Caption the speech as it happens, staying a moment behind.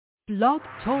Blog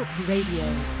Talk Radio.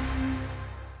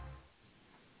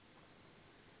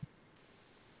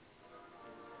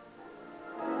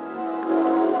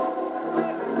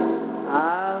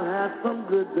 I've had some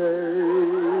good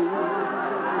days.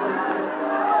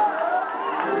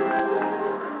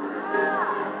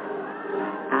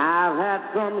 I've had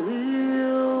some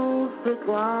hills to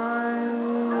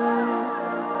climb.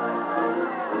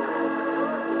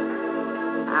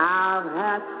 I've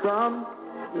had some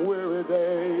weary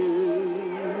days.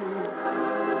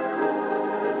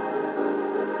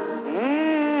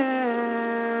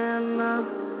 And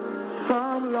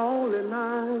some lonely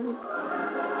nights.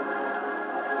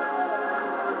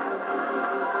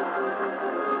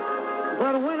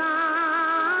 But when I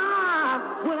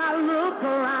look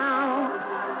around,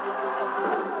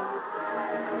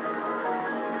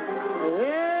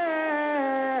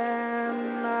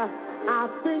 and I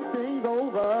think things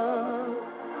over,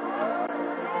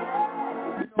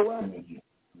 you know what?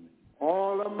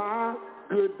 All of my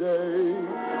good days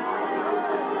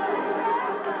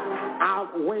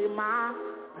outweigh my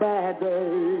bad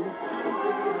days.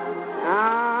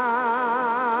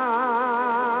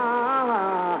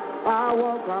 I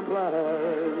won't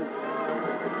complain.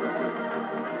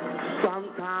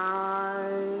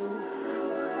 Sometimes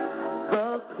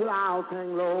the clouds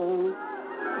hang low.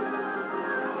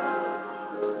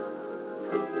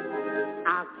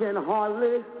 I can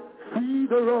hardly see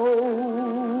the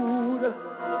road.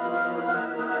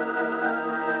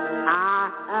 I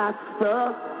ask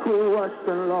the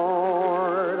question,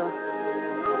 Lord,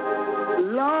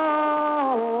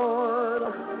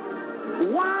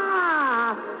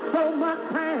 why so much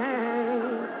pain?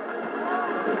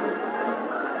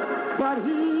 But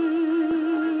He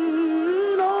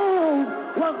knows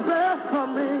what's best for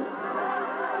me.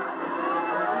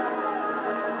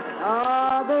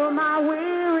 Although my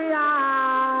weary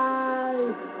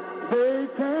eyes, they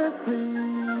can't see.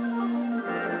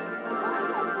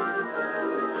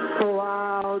 So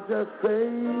I'll just say,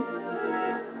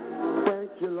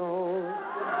 thank you, Lord.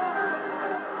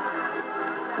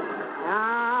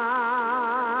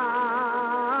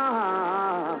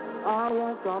 I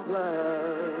won't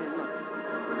complain.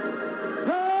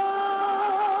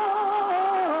 God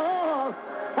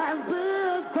has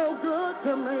been so good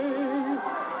to me.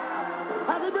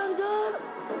 Have He been good?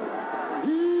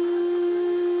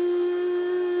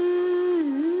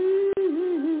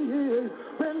 He's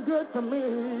been good to me.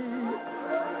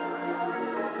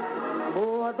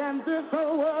 More than this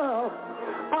whole world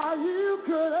or you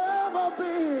could ever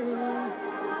be.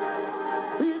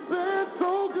 He's been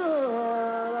so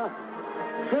good.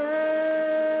 Tell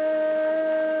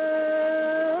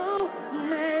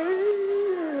me,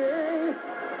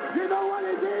 you know what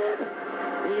He did?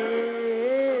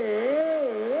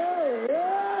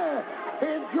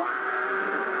 He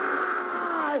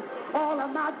dried all of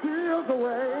my tears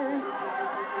away.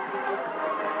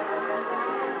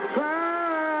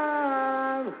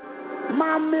 Turn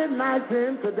my midnight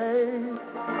into day.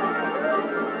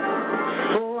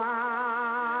 So I'll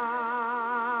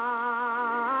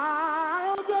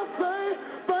just say,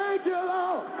 thank you,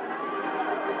 Lord.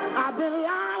 I've been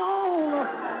lied on,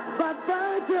 but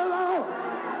thank you, Lord.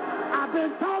 I've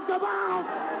been talked about,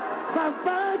 but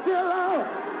thank you, Lord.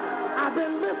 I've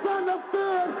been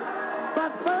misunderstood,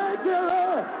 but thank you,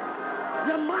 Lord.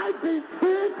 You might be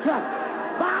sick,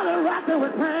 body racking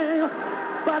with pain,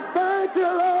 but thank you,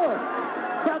 Lord.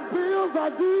 The bills are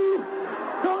due.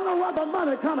 Don't know where the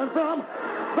money coming from,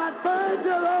 but thank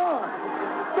you, Lord.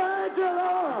 Thank you,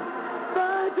 Lord.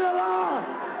 Thank you, Lord.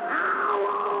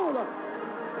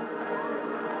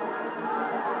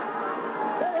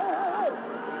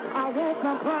 I won't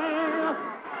complain.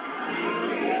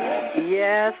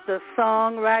 Yes, the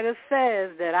songwriter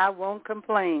says that I won't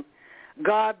complain.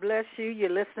 God bless you. You're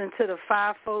listening to the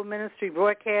Fivefold Ministry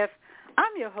broadcast.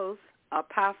 I'm your host,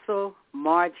 Apostle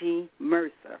Margie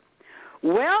Mercer.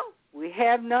 Well, we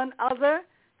have none other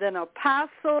than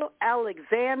Apostle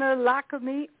Alexander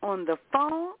Lockamy on the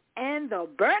phone and the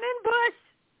burning bush.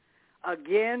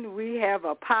 Again, we have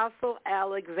Apostle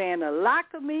Alexander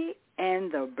Lockamy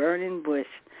and the burning bush.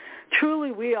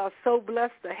 Truly, we are so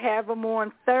blessed to have him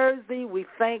on Thursday. We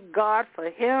thank God for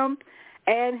him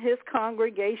and his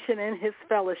congregation and his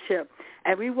fellowship.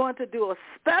 And we want to do a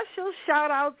special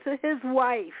shout-out to his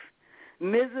wife,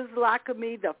 Mrs.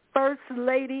 Lockamy, the First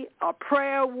Lady, a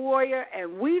prayer warrior,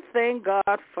 and we thank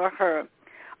God for her.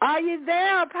 Are you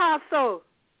there, Apostle?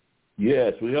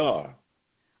 Yes, we are.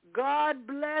 God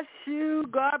bless you.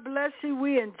 God bless you.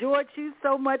 We enjoyed you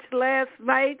so much last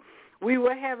night. We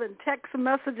were having text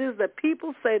messages that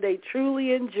people say they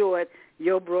truly enjoyed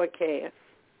your broadcast.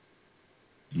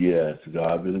 Yes, to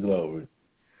God be the glory.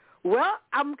 Well,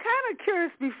 I'm kind of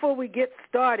curious before we get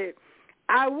started.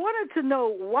 I wanted to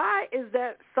know, why is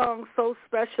that song so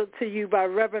special to you by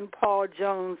Reverend Paul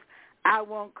Jones, I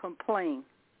Won't Complain?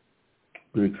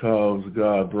 Because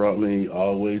God brought me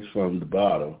always from the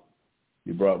bottom.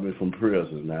 He brought me from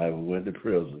prison. I went to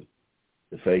prison,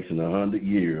 facing 100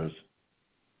 years.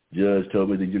 Judge told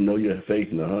me that you're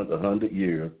facing 100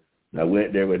 years. And I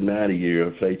went there with 90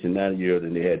 years, facing 90 years,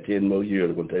 and they had 10 more years.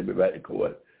 They're going to take me back to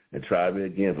court and try me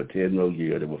again for 10 more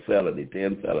years. There were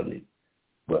 10 felonies.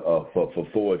 But for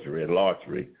forgery and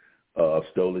larceny of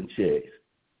stolen checks.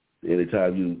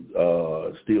 Anytime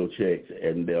you steal checks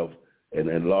and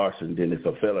larceny, then it's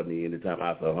a felony anytime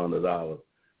after $100.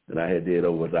 And I had did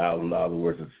over $1,000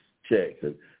 worth of checks,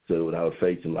 and so I was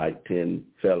facing like 10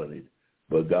 felonies.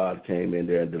 But God came in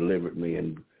there and delivered me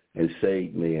and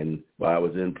saved me, and while I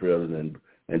was in prison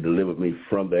and delivered me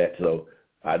from that. So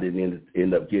I didn't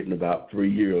end up getting about 3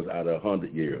 years out of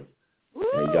 100 years. Woo!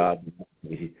 And God,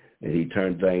 he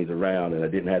turned things around, and I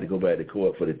didn't have to go back to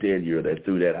court for the 10 years. They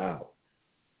threw that out.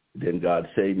 Then God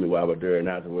saved me while I was there, and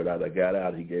afterward, as I got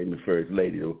out, he gave me first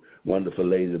lady, a wonderful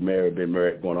lady, been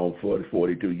married going on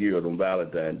 42 years on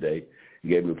Valentine's Day. He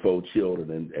gave me 4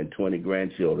 children and 20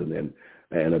 grandchildren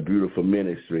and a beautiful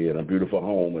ministry and a beautiful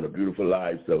home and a beautiful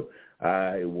life. So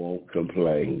I won't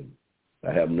complain.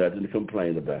 I have nothing to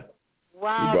complain about.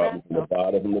 Wow. He brought me from the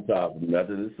bottom and the top, and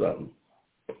nothing is something.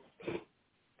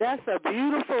 That's a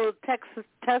beautiful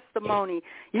testimony.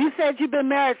 You said you've been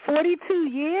married 42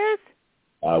 years?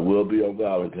 I will be on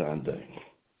Valentine's Day.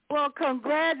 Well,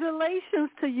 congratulations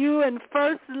to you and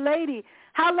First Lady.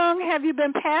 How long have you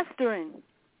been pastoring?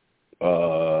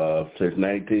 Since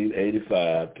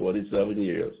 1985, 27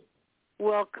 years.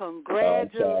 Well,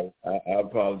 congratulations. I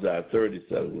apologize,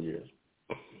 37 years.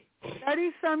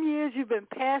 30-some years you've been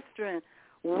pastoring.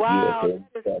 Wow, yes,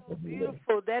 that is so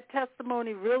beautiful. That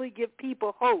testimony really gives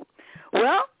people hope.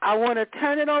 Well, I want to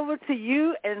turn it over to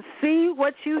you and see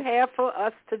what you have for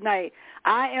us tonight.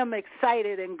 I am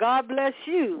excited, and God bless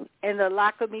you and the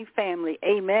Lockerbie family.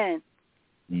 Amen.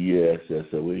 Yes.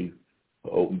 So we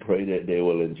hope and pray that they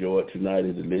will enjoy it tonight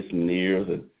as the listening ears.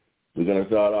 And we're going to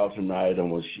start off tonight,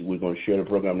 and we're going to share the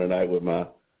program tonight with my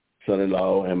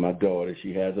son-in-law and my daughter.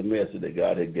 She has a message that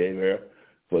God had gave her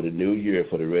for the new year,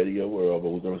 for the radio world. But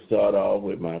we're going to start off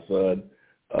with my son,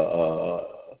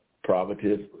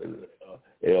 prophetess,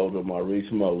 Elder Maurice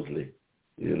Mosley.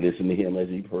 You listen to him as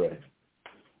he prays.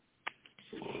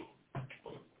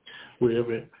 With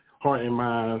every heart and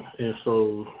mind and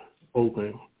soul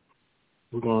open,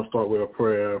 we're going to start with a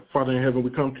prayer. Father in heaven,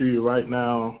 we come to you right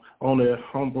now, only as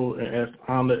humble and as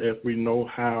honored as we know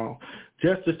how,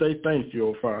 just to say thank you,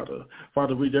 oh Father.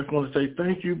 Father, we just want to say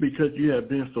thank you because you have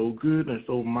been so good and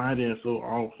so mighty and so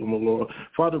awesome, oh Lord.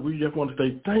 Father, we just want to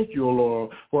say thank you, oh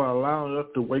Lord, for allowing us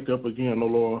to wake up again, oh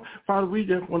Lord. Father, we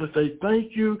just want to say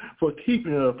thank you for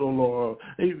keeping us, oh Lord,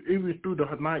 even through the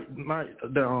night,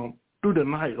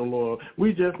 oh Lord.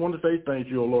 We just want to say thank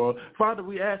you, oh Lord. Father,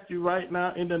 we ask you right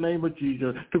now in the name of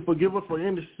Jesus to forgive us for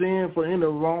any sin, for any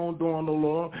wrongdoing, oh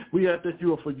Lord. We ask that you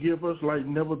will forgive us like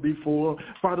never before.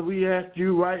 Father, we ask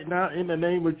you right now in the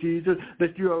name of Jesus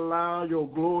that you allow your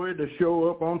glory to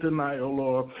show up on tonight, oh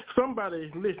Lord. Somebody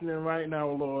is listening right now,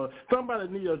 oh Lord. Somebody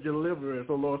needs a deliverance,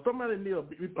 oh Lord. Somebody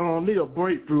need a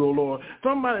breakthrough, oh Lord.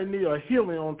 Somebody need a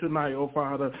healing on tonight, oh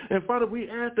Father. And Father, we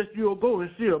ask that you will go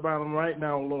and see about them right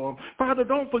now, oh Lord. Father,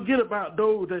 don't forget about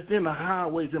those that's in the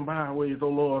highways and byways, oh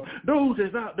Lord. Those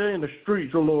that's out there in the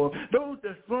streets, oh Lord. Those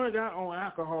that's strung out on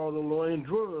alcohol, oh Lord, and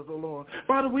drugs, oh Lord.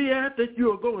 Father, we ask that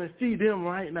you'll go and see them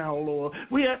right now, oh Lord.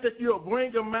 We ask that you'll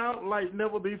bring them out like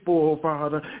never before, oh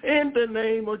Father. In the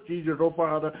name of Jesus, oh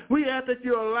Father. We ask that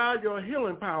you allow your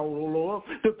healing power, oh Lord,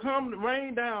 to come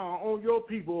rain down on your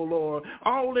people, oh Lord.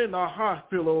 All in the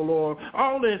hospital, oh Lord.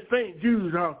 All in St.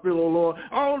 Jude's Hospital, oh Lord.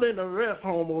 All in the rest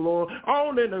home, oh Lord.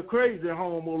 All in the crazy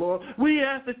home, oh Lord. We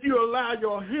ask that you allow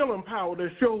your healing power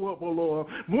to show up, oh Lord.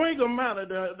 Bring them out of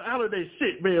their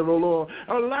sick bed, oh Lord.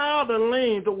 Allow the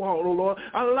lame to walk, oh Lord.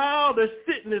 Allow the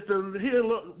sickness to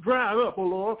dry up, oh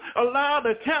Lord. Allow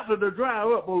the cancer to dry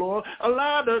up, oh Lord.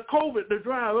 Allow the COVID to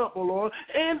dry up, oh Lord.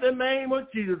 In the name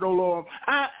of Jesus, oh Lord.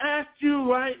 I ask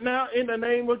you right now in the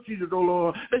name of Jesus, oh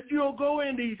Lord, that you'll go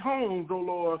in these homes, oh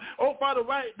Lord. Oh Father,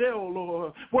 right there, oh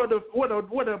Lord, where the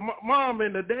mom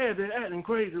and the dad is acting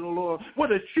crazy, oh Lord, where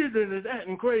the children is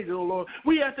acting crazy, oh Lord.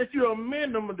 We ask that you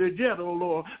amend them together, oh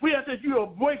Lord. We ask that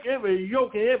you break every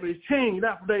yoke and every chain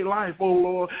out of their life, oh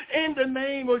Lord. In the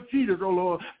name of Jesus, oh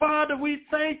Lord. Father, we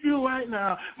thank you right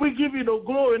now. We give you the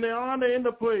glory and the honor and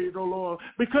the praise, oh Lord,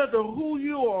 because of who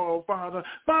you are, oh Father.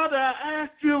 Father, I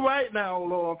ask you right now, oh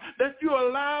Lord, that you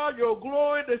allow your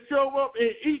glory to show up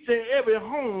in each and every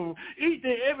home, each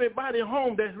and everybody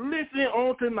home that's listening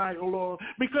on tonight, oh Lord,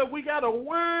 because we got a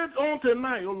word on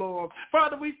tonight, oh Lord.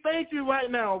 Father, we thank you right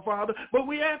now, Father, but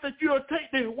we ask that you'll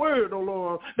take this word, oh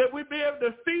Lord, that we be able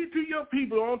to feed to your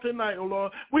people on tonight, oh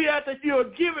Lord. We ask that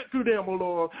you'll give it to them, oh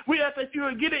Lord. We ask that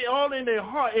you'll get it all in their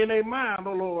heart and their mind,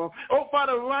 oh Lord. Oh,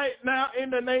 Father, right now in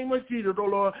the name of Jesus, oh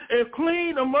Lord, and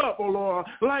clean them up, oh Lord,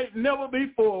 like never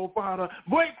before, oh Father.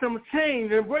 Break some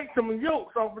chains and break some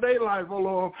yokes off of their life, oh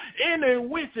Lord. Any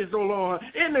witches, oh Lord,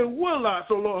 any warlocks,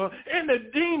 oh Lord, any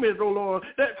demons, oh Lord,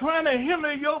 that trying to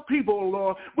hinder your people, oh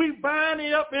Lord. We bind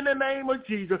it up in the name of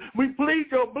Jesus. We plead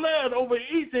your blood over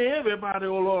each and everybody,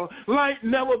 oh Lord, like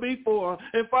never before.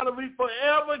 And Father, we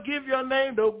forever give your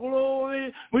name the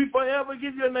glory. We forever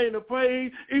give your name the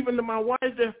praise. Even to my wife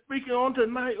that's speaking on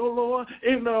tonight, oh Lord,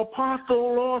 in the apostle,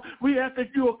 oh Lord, we ask that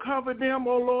you will cover them,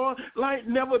 oh Lord, like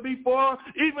never before.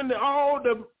 Even all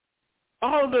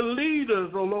the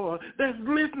leaders, oh Lord, that's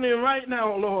listening right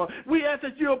now, oh Lord. We ask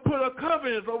that you'll put a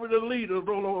covenant over the leaders,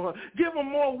 oh Lord. Give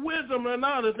them more wisdom and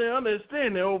knowledge and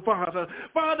understanding, oh Father.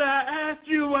 Father, I ask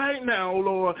you right now, oh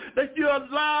Lord, that you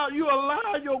allow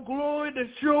your glory to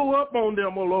show up on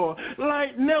them, oh Lord,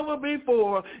 like never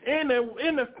before. In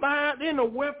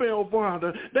the weapon, oh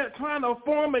Father, that's trying to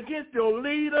form against your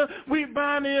leader, we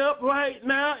bind it up right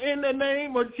now in the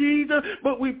name of Jesus,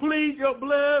 but we plead your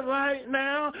blood right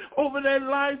now over their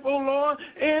life, oh Lord,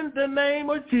 in the name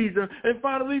of Jesus. And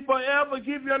Father, we forever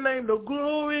give your name the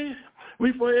glory.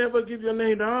 We forever give your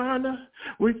name the honor.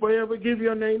 We forever give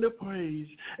your name the praise.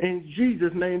 In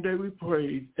Jesus' name that we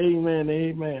praise. Amen,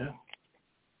 amen.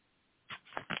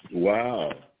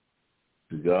 Wow.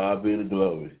 To God be the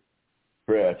glory.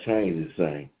 Prayer changes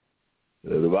things.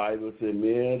 The Bible said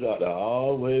men ought to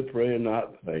always pray and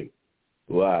not faint.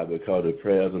 Why? Because the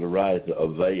prayers of the righteous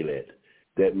avail it.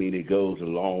 That means it goes a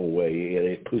long way.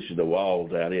 It pushes the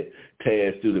walls out. It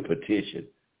tears through the petition.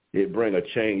 It brings a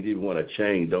change even when a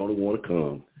change don't want to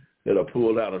come. It'll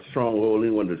pull out a stronghold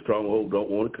even when the stronghold don't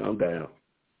want to come down.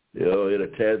 It'll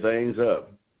tear things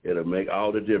up. It'll make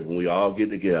all the difference. We all get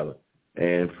together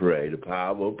and pray. The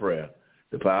power of prayer.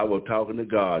 The power of talking to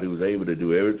God who's able to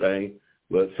do everything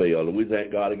but fail. And we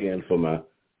thank God again for my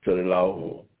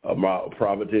son-in-law,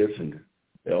 prophetess, and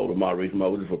Elder Maurice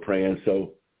Moses for praying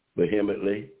so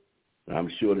vehemently. I'm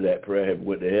sure that prayer have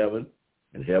went to heaven,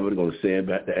 and heaven is going to send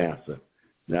back the answer.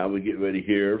 Now we get ready to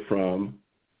hear from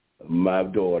my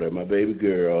daughter, my baby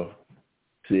girl,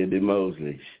 Cindy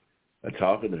Mosley. I was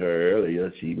talking to her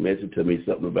earlier. She mentioned to me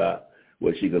something about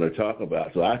what she's going to talk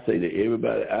about. So I say to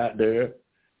everybody out there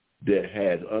that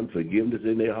has unforgiveness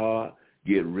in their heart,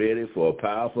 get ready for a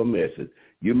powerful message.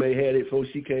 You may have it before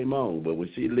she came on, but when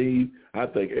she leaves, I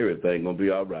think everything's going to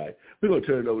be all right. We're going to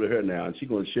turn it over to her now, and she's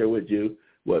going to share with you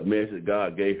what message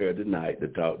God gave her tonight to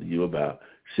talk to you about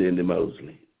Cindy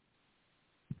Mosley.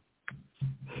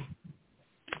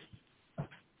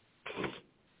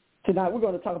 Tonight we're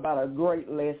going to talk about a great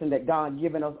lesson that God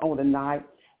given us on the night.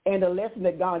 And the lesson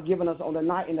that God given us on the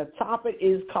night, and the topic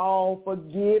is called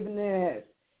forgiveness.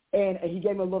 And he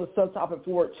gave me a little subtopic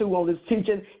for it, too, on this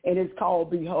teaching, and it's called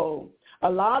Behold. A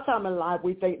lot of time in life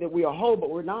we think that we are whole, but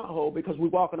we're not whole because we're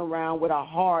walking around with our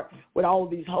heart, with all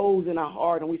these holes in our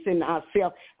heart, and we saying to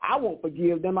ourselves, I won't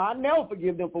forgive them. I never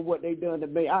forgive them for what they've done to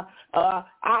me.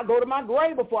 I go to my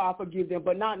grave before I forgive them,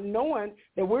 but not knowing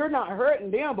that we're not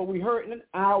hurting them, but we're hurting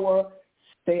ourselves.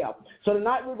 So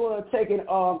tonight we're going to take and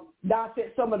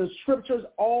dissect some of the scriptures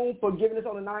on forgiveness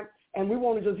on the night, and we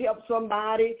want to just help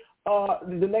somebody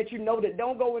to let you know that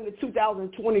don't go into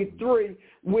 2023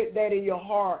 with that in your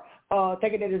heart,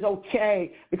 thinking that it's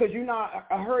okay, because you're not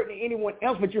hurting anyone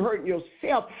else, but you're hurting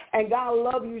yourself. And God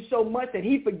loves you so much that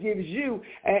he forgives you,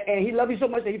 and he loves you so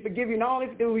much that he forgives you. Not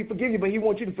only do he forgive you, but he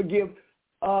wants you to forgive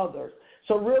others.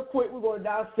 So real quick, we're going to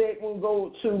dissect. We'll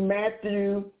go to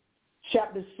Matthew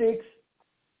chapter 6,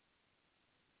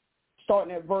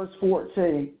 starting at verse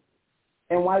 14.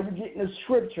 And while you're getting the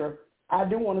scripture, I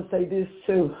do want to say this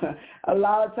too. A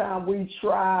lot of times we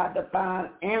try to find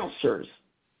answers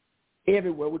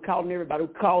everywhere. We're calling everybody.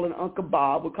 We're calling Uncle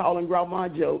Bob. We're calling Grandma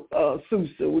Joe,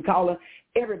 Susu. We're calling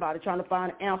everybody trying to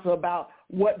find an answer about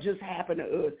what just happened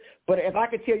to us. But if I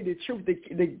could tell you the truth,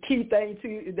 the key thing to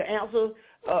you, the answer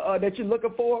that you're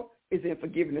looking for is in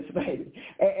forgiveness, baby.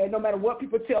 And no matter what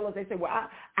people tell us, they say, well,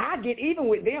 I get even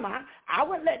with them. I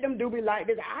wouldn't let them do me like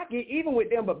this. I get even with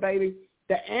them. But, baby,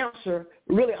 the answer,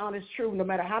 really honest truth, no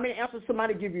matter how many answers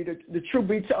somebody give you, the truth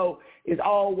be told is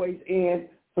always in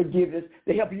forgiveness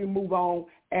to help you move on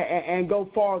and go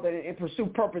farther and pursue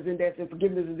purpose in that. And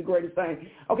forgiveness is the greatest thing.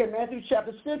 Okay, Matthew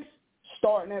chapter 6,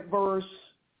 starting at verse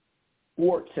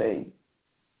 14.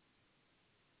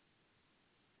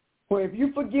 For if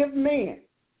you forgive men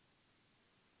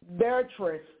their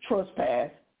trespass,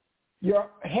 your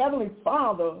heavenly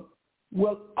Father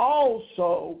will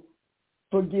also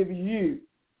forgive you.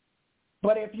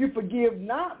 But if you forgive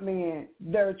not men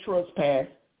their trespass,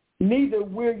 neither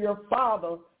will your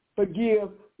Father forgive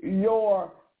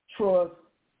your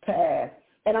trespass.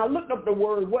 And I looked up the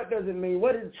word. What does it mean?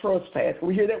 What is trespass?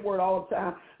 We hear that word all the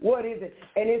time. What is it?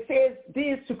 And it says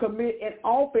this: to commit an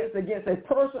offense against a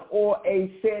person or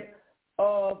a set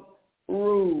of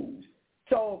rules.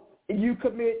 So you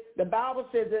commit, the Bible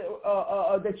says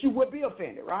that you would be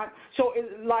offended, right? So it's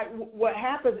like what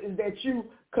happens is that you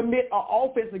commit an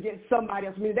offense against somebody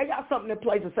else. I mean, they got something in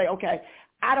place to say, okay,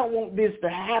 I don't want this to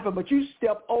happen, but you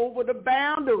step over the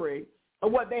boundary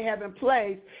of what they have in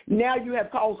place. Now you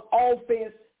have caused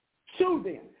offense to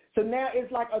them. So now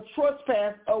it's like a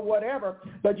trespass or whatever.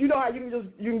 But you know how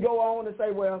you can go on and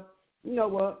say, well, you know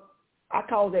what? I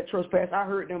caused that trespass. I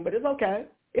hurt them, but it's okay.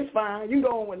 It's fine. You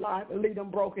go on with life and leave them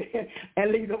broken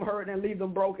and leave them hurt and leave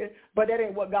them broken. But that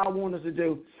ain't what God wants us to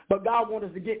do. But God wants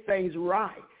us to get things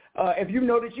right. If you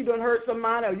know that you done hurt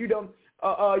somebody or you done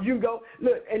you go,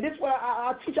 look, and this is what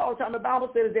I teach all the time. The Bible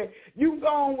says that you go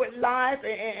on with life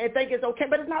and think it's okay,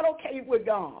 but it's not okay with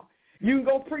God. You can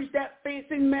go preach that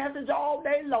fancy message all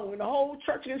day long, and the whole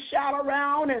church can shout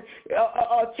around and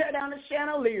tear down the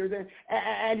chandeliers,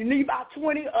 and you need about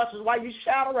 20 ushers while you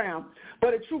shout around.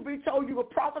 But the truth be told, you can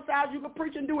prophesy, you can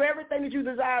preach and do everything that you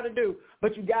desire to do,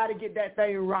 but you got to get that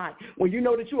thing right. When you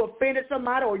know that you offended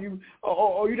somebody or you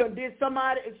done did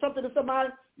something to somebody,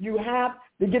 you have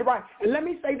to get it right. And let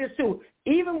me say this too: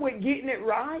 even with getting it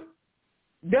right,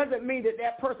 doesn't mean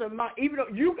that person might, even though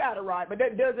you got it right, but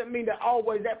that doesn't mean that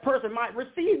always that person might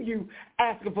receive you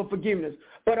asking for forgiveness.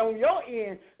 But on your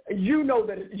end, you know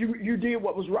that you did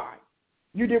what was right.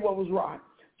 You did what was right.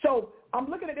 So I'm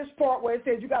looking at this part where it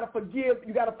says you got to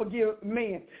forgive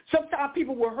men. Sometimes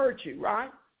people will hurt you,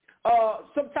 right?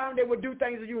 Sometimes they will do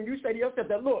things to you, and you say to yourself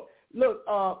that, look,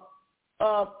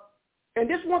 and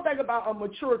this is one thing about a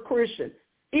mature Christian.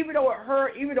 Even though it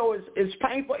hurt, even though it's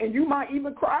painful, and you might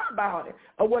even cry about it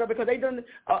or whatever because they done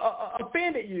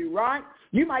offended you, right?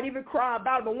 You might even cry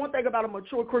about it. But one thing about a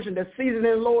mature Christian that's seasoned in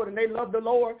the Lord and they love the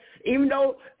Lord, even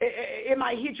though it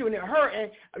might hit you and it hurt and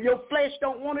your flesh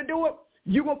don't want to do it,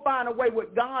 you're going to find a way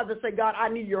with God to say, God, I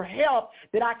need your help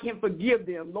that I can forgive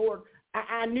them. Lord,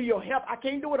 I need your help. I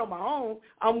can't do it on my own.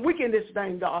 I'm weak in this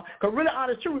thing, God. Because really,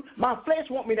 honest truth, my flesh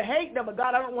want me to hate them, but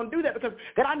God, I don't want to do that because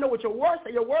God, I know what your word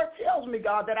says. Your word tells me,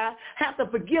 God, that I have to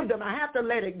forgive them. I have to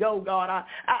let it go, God.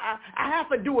 I have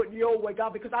to do it your way,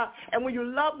 God, because and when you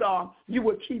love God, you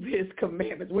will keep his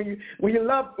commandments. When you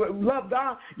love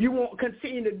God, you won't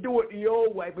continue to do it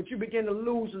your way, but you begin to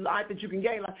lose life that you can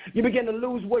gain. Like you begin to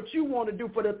lose what you want to do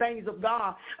for the things of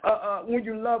God when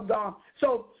you love God.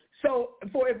 So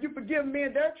for if you forgive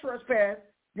men their trespass,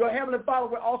 your heavenly Father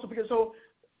will also forgive. So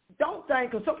don't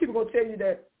think, because some people are going to tell you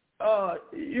that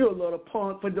you're a little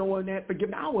punk for doing that. Forgive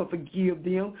me. I will forgive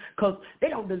them because they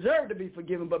don't deserve to be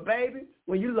forgiven. But, baby,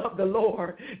 when you love the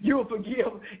Lord, you'll forgive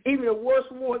even the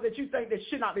worst ones that you think that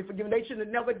should not be forgiven. They should have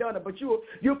never done it. But you'll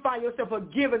find yourself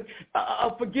forgiveness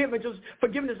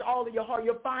all in your heart.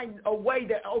 You'll find a way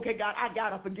that, okay, God, I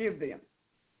got to forgive them.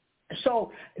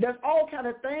 So there's all kind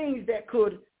of things that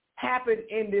could happen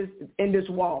in this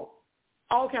walk.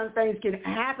 All kinds of things can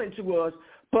happen to us,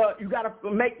 but you got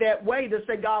to make that way to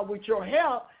say, God, with your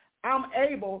help, I'm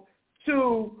able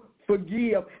to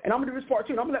forgive. And I'm going to do this part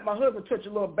too. And I'm going to let my husband touch a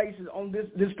little basis on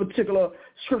this particular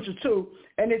scripture too.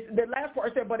 And it's, the last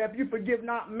part said, but if you forgive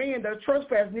not men their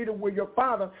trespass, neither will your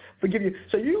Father forgive you.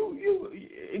 So you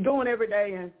going every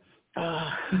day and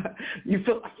you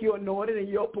feel like you're anointed and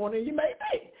you're appointed. You may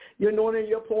be. You're anointed and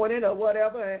you're appointed or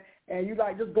whatever. And you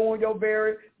like just go on your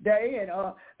very day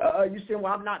and you say,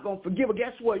 well, I'm not going to forgive. But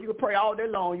guess what? You can pray all day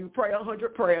long. You can pray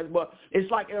 100 prayers. But it's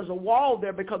like there's a wall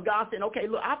there because God said, okay,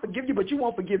 look, I forgive you, but you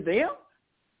won't forgive them.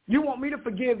 You want me to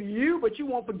forgive you, but you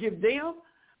won't forgive them.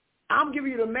 I'm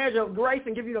giving you the measure of grace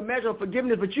and giving you the measure of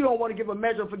forgiveness, but you don't want to give a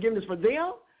measure of forgiveness for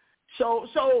them. So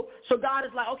God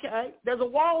is like, okay, there's a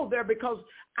wall there because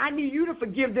I need you to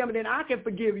forgive them and then I can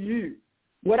forgive you.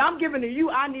 What I'm giving to you,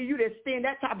 I need you to extend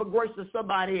that type of grace to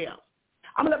somebody else.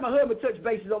 I'm going to let my husband touch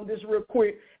bases on this real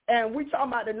quick. And we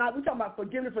talking about tonight, we talking about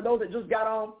forgiveness for those that just got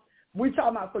on. We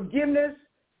talking about forgiveness,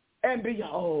 and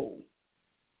behold,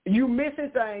 you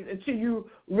missing things until you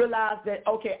realize that,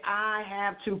 okay, I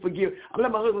have to forgive. I'm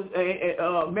going to let my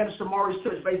husband, Minister Morris,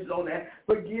 touch bases on that.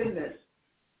 Forgiveness.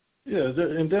 Yeah,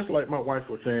 and that's like my wife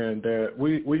was saying, that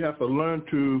we have to learn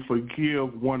to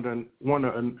forgive one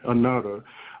another.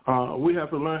 We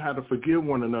have to learn how to forgive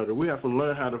one another. We have to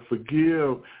learn how to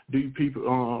forgive these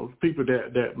people, people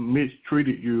that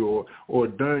mistreated you or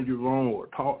done you wrong or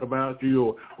talked about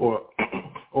you or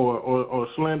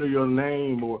slander your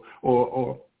name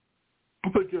or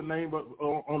put your name up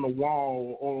on the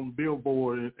wall or on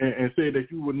billboard and say that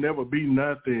you would never be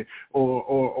nothing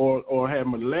or have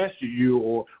molested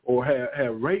you or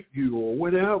have raped you or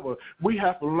whatever. We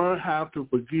have to learn how to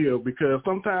forgive, because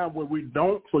sometimes when we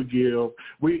don't forgive,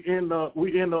 we end up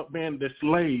being the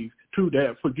slave to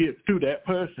that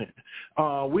person.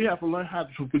 We have to learn how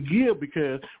to forgive,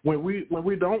 because when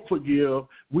we don't forgive,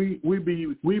 we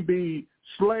be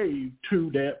slave to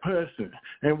that person.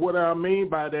 And what I mean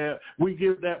by that, we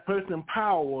give that person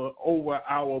power over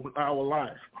our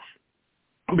life.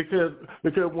 Because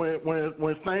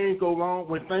when things go wrong,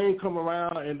 when things come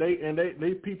around and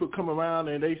they people come around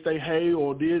and they say, hey,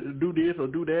 or do this or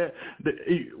do that,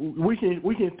 we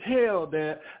can tell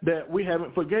that we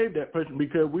haven't forgave that person,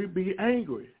 because we be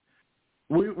angry.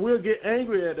 We'll get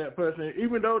angry at that person,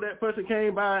 even though that person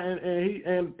came by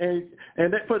and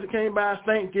that person came by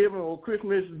Thanksgiving or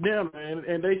Christmas dinner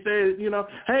and they said,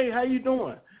 hey, how you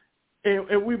doing?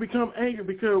 And we become angry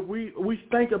because we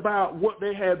think about what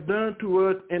they have done to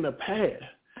us in the past.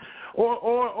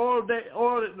 Or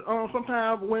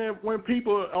sometimes when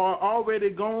people are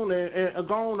already gone and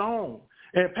gone on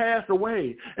and passed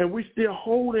away, and we still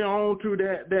holding on to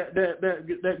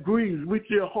that grief. We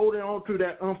still holding on to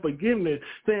that unforgiveness,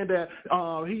 saying that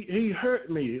he hurt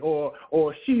me or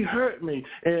she hurt me,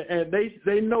 and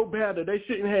they know better. They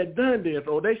shouldn't have done this,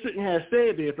 or they shouldn't have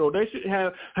said this, or they shouldn't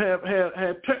have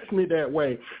touched me that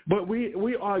way. But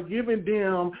we are giving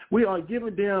them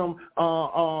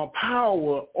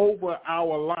power over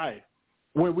our life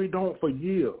when we don't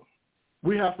forgive.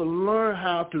 We have to learn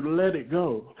how to let it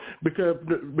go, because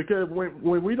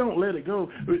when we don't let it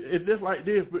go, it's just like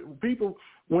this. People,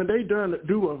 when they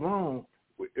do us wrong,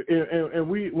 and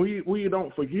we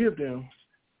don't forgive them,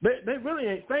 they really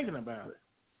ain't thinking about it.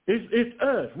 It's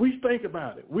us. We think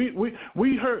about it. We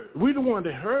hurt. We the one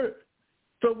that hurt,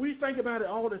 so we think about it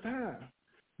all the time.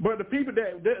 But the people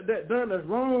that done us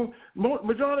wrong,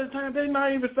 majority of the time, they're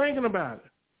not even thinking about it.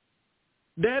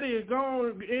 Daddy is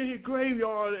gone in his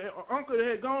graveyard. Uncle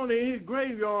had gone in his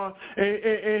graveyard,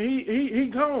 and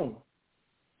he gone,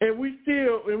 and we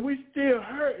still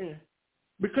hurting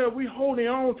because we holding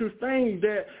on to things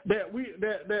that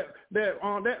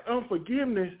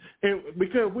unforgiveness, and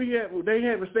because they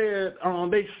haven't said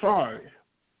they sorry.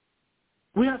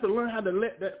 We have to learn how to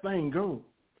let that thing go.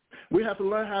 We have to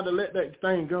learn how to let that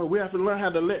thing go. We have to learn how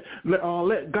to let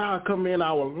God come in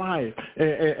our life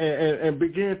and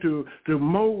begin to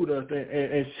mold us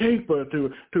and shape us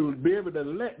to be able to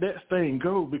let that thing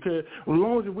go. Because as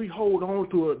long as we hold on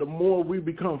to it, the more we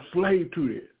become slave to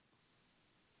it.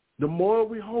 The more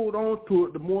we hold on to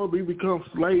it, the more we become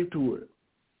slave to it.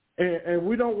 And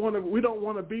we don't want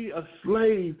to be a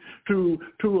slave to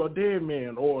a dead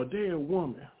man or a dead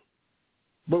woman.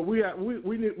 But we have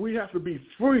to be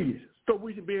free so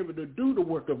we can be able to do the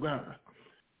work of God.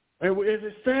 And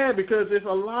it's sad because it's a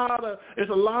lot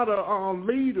of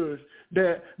leaders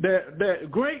that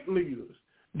great leaders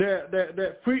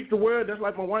that preach the word. That's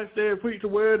like my wife said, preach the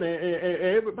word, and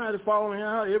everybody following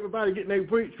out, everybody getting their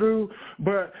breakthrough.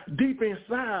 But deep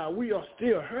inside, we are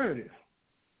still hurting.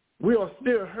 We are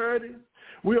still hurting.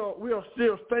 We are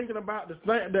still thinking about the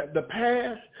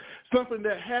past. Something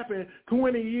that happened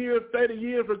 20 years, 30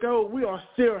 years ago. We are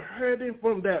still hurting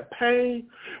from that pain.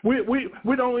 We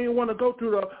don't even want to go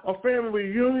to a family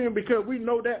reunion because we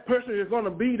know that person is going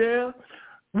to be there.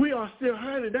 We are still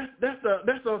hurting. That's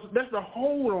a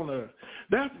hold on us.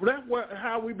 That's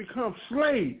how we become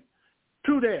slaves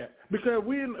to that, because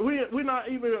we're not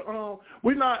able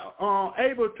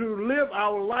to live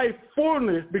our life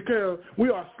fullness because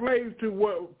we are slaves to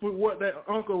what that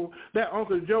Uncle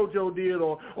JoJo did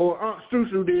or Aunt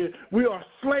Susu did. We are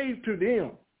slaves to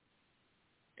them,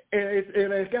 and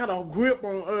it's got a grip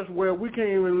on us where we can't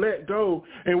even let go,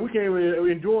 and we can't even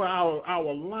enjoy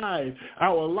our life.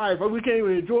 But we can't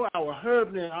even enjoy our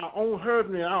husband, our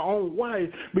own wife,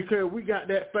 because we got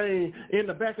that thing in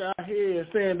the back of our head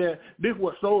saying that this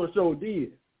what so and so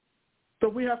did. So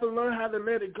we have to learn how to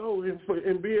let it go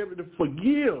and be able to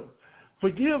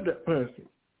forgive that person.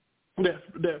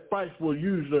 that spiteful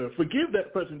user. Forgive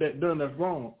that person that done us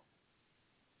wrong.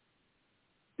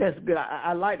 That's good.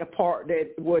 I like the part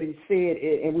that what he said,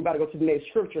 and we're about to go to the next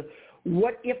scripture.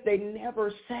 What if they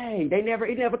never say?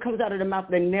 It never comes out of their mouth.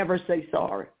 They never say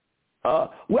sorry.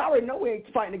 We already know we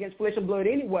ain't fighting against flesh and blood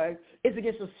anyway. It's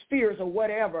against the spirits or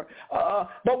whatever.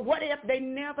 But what if they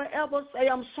never, ever say,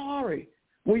 I'm sorry?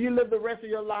 Will you live the rest of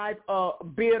your life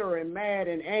bitter and mad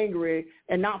and angry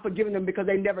and not forgiving them because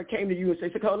they never came to you and say,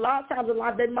 because a lot of times in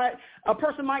life a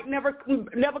person might never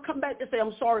come back and say,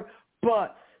 I'm sorry.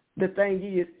 But the thing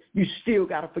is, you still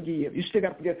got to forgive. You still got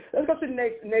to forgive. Let's go to the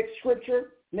next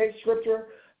scripture.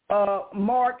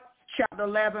 Mark chapter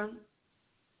 11.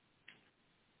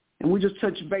 And we just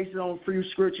touch base on a few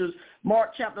scriptures.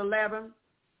 Mark chapter 11.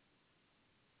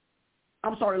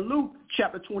 Luke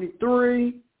chapter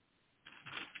 23.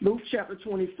 Luke chapter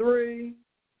 23,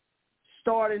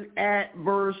 starting at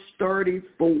verse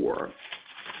 34.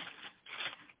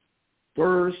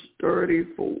 Verse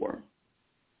 34.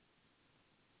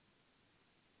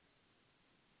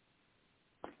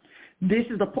 This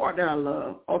is the part that I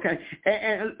love. Okay.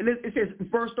 And it says,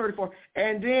 verse 34,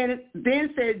 and then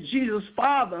said Jesus,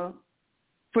 Father,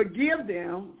 forgive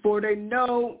them, for they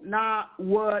know not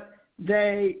what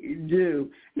they do.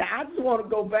 Now, I just want to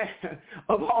go back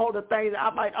of all the things.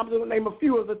 I'm going to name a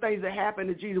few of the things that happened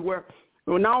to Jesus where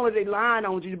not only they lying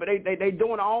on Jesus, but they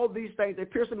doing all these things. They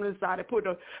pierced him inside. They put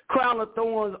a crown of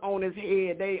thorns on his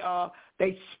head.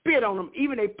 They spit on him.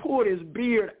 Even they pulled his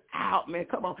beard out, man.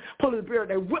 Come on. Pulled his beard.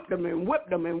 They whipped him and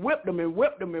whipped him and whipped him and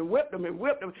whipped him and whipped him and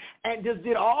whipped him and just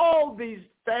did all these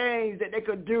things that they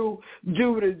could do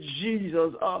to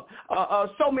Jesus.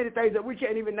 So many things that we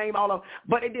can't even name all of.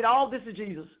 But they did all this to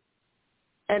Jesus.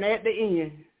 And at the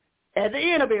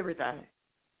end of everything,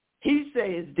 he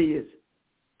says this,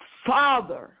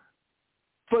 Father,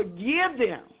 forgive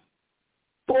them,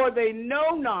 for they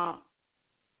know not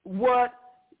what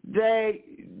they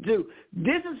do.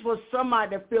 This is for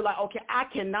somebody that feel like, okay, I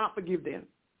cannot forgive them.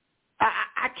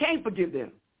 I can't forgive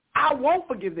them. I won't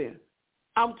forgive them.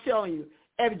 I'm telling you,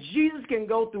 if Jesus can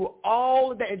go through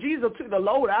all of that, and Jesus took the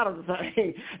load out of the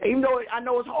thing, even though I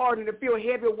know it's hard and it feels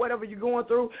heavy or whatever you're going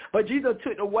through, but Jesus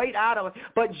took the weight out of it.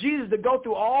 But Jesus, to go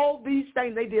through all these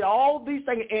things, they did all these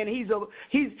things, and he's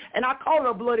and I call it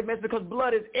a bloody mess because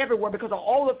blood is everywhere because of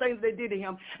all the things they did to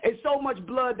him. It's so much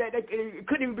blood that it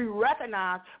couldn't even be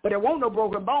recognized, but there won't no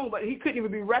broken bone, but he couldn't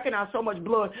even be recognized, so much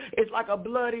blood. It's like a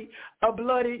bloody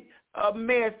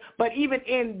mess. But even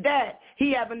in that,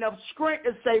 he have enough strength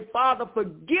to say, Father,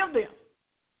 forgive them,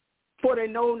 for they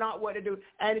know not what to do.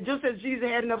 And just as Jesus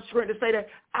had enough strength to say that,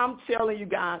 I'm telling you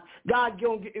guys,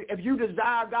 if you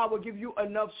desire, God will give you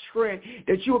enough strength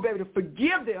that you will be able to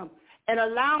forgive them and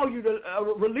allow you to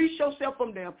release yourself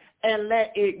from them and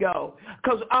let it go.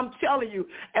 Because I'm telling you,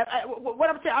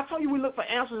 I told you we look for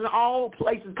answers in all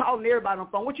places, calling everybody on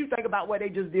the phone. What you think about what they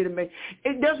just did to me?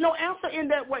 There's no answer in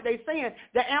that what they're saying.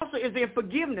 The answer is in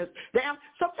forgiveness.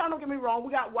 Sometimes, don't get me wrong,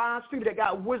 we got wise people that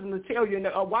got wisdom to tell you, and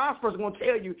a wise person going to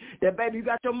tell you that, baby, you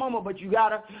got your moment, but you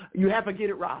have to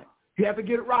get it right. You have to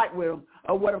get it right with him.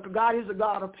 Or whatever. God is a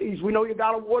God of peace. We know you're a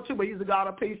God of war too, but he's a God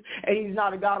of peace, and he's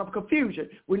not a God of confusion.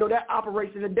 We know that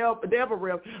operates in the devil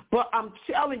realm. But I'm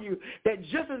telling you that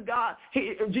just as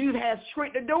Jesus has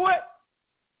strength to do it,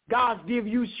 God give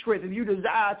you strength if you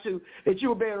desire to, that you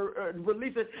will be able to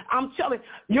release it. I'm telling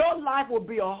you, your life will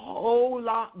be a whole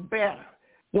lot better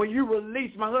when you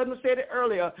release. My husband said it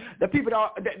earlier, the people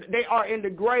they are in the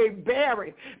grave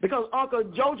buried because Uncle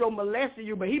Jojo molested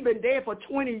you, but he been dead for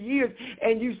 20 years,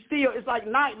 and you still, it's like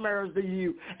nightmares to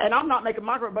you. And I'm not making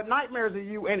mockery, but nightmares to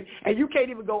you, and you can't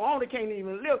even go on, and can't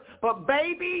even live. But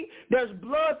baby, there's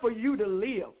blood for you to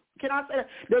live. Can I say that?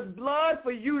 There's blood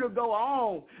for you to go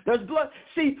on. There's blood.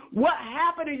 See, what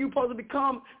happened to you supposed to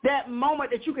become that moment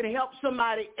that you can help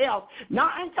somebody else. Now,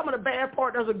 I ain't talking about the bad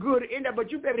part. There's a good in there, but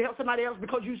you be able to help somebody else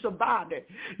because you survived it.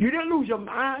 You didn't lose your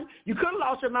mind. You could have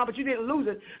lost your mind, but you didn't lose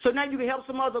it. So now you can help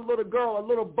some other little girl or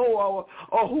little boy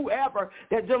or whoever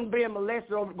that's just being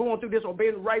molested or going through this or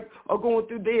being raped or going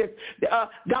through this.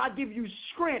 God gives you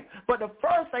strength. But the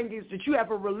first thing is that you have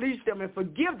to release them and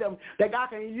forgive them, that God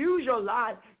can use your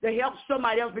life to help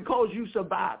somebody else because you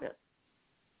survived it.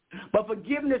 But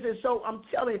forgiveness is so, I'm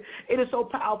telling you, it is so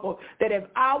powerful that if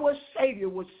our Savior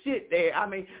would sit there,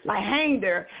 like hang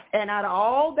there, and out of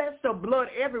all that stuff, blood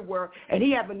everywhere, and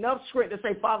he have enough strength to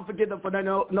say, Father, forgive them, for they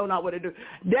know not what they do.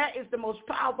 That is the most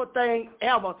powerful thing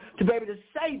ever, to be able to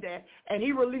say that, and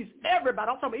he released everybody.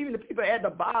 I'm talking about even the people at the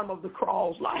bottom of the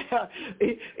cross, like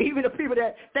even the people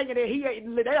that thinking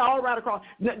that they're all right across,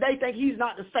 they think he's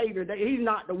not the Savior, that he's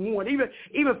not the one. Even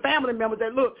family members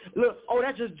that look, oh,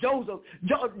 that's just Joseph.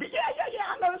 Yeah,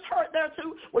 I know it's hurt there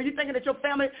too. Where you thinking that your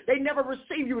family, they never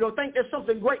receive you, don't think there's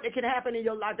something great that can happen in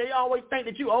your life. They always think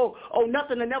that you owe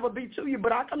nothing to never be to you.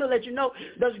 But I come to let you know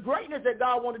there's greatness that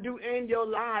God want to do in your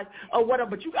life or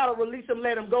whatever. But you got to release them,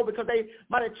 let them go, because they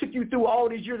might have took you through all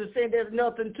these years of saying there's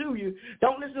nothing to you.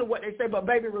 Don't listen to what they say, but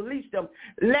baby, release them.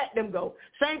 Let them go.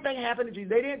 Same thing happened to Jesus.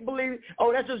 They didn't believe,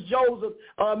 oh, that's just Joseph,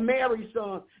 Mary's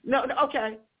son. No,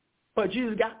 okay. But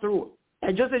Jesus got through it.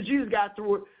 And just as Jesus got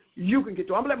through it, you can get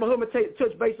through it. I'm going to let Muhammad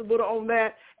touch base a little on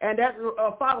that. And that,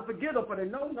 Father, forgive them, for they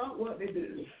know not what they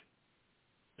do.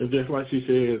 It's just like she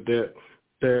said,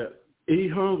 that he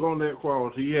hung on that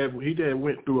cross. He had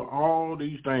went through all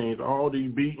these things, all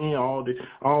these beating, all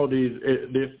these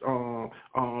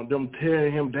them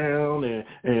tearing him down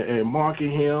and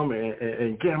marking him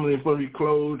and gambling for his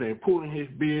clothes and pulling his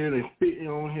beard and spitting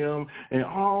on him and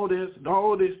all this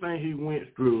thing he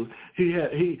went through. He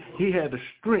had the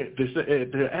strength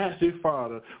to ask his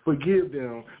Father, forgive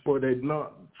them, for they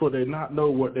not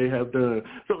know what they have done.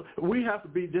 So we have to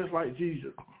be just like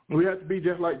Jesus. We have to be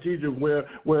just like Jesus,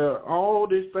 where all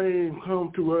these things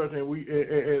come to us, and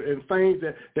and things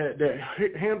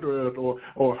that hinder us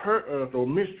or hurt us or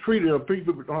mistreat us,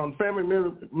 people, family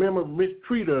members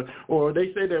mistreat us, or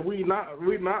they say that we're not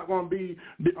going to be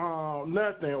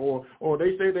nothing, or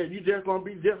they say that you're just going to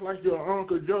be just like your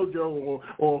Uncle JoJo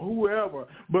or whoever.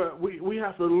 But we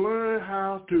have to learn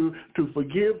how to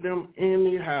forgive them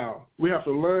anyhow. We have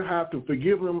to learn how to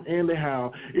forgive them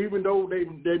anyhow, even though they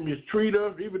mistreat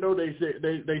us, even though they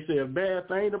say a bad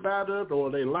thing about us, or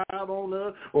they lied on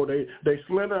us, or they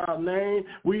slander our name.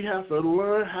 We have to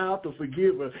learn how to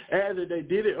forgive us. As they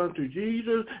did it unto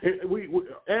Jesus,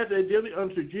 as they did it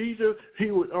unto Jesus, they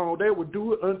would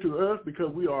do it unto us,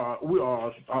 because we are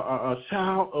a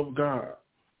child of God.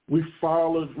 We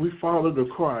follow the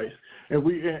Christ. And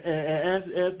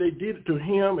as they did it to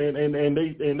him, and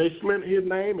they slandered his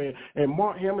name and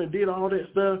mocked him and did all that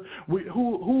stuff.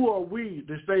 Who are we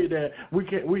to say that we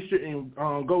shouldn't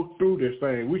go through this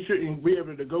thing? We shouldn't be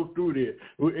able to go through this.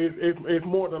 It's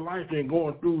more to life than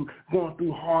going through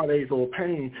heartaches or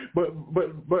pain. But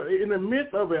in the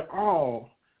midst of it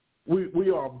all,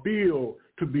 we are built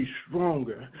to be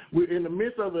stronger. In the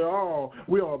midst of it all,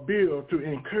 we are built to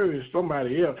encourage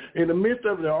somebody else. In the midst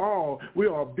of it all, we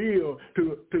are built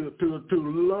to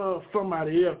love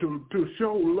somebody else, to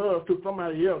show love to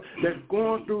somebody else that's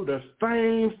going through the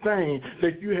same thing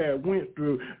that you have went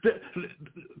through.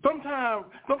 Sometimes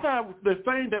the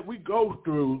thing that we go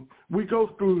through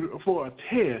for a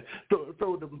test,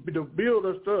 so to build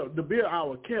us up, to build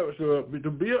our character up,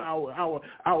 to build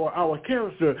our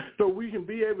character, so we can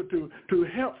be able to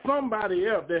help somebody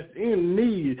else that's in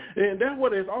need. And that's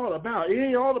what it's all about. It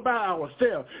ain't all about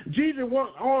ourselves. Jesus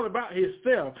wasn't all about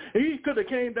himself. He could have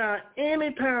came down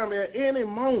any time at any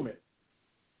moment.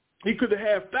 He could have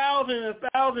had thousands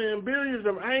and thousands and billions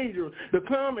of angels to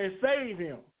come and save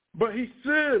him. But he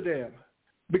stood there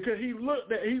because he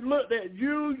looked at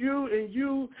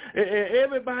you and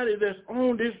everybody that's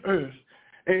on this earth.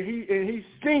 And he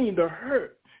seen the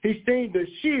hurt. He seen the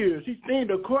shears. He seen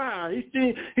the cry. He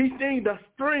seen the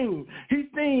scream. He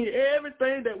seen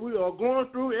everything that we are going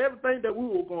through, everything that we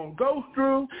were going to go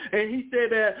through. And he said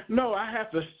that, no, I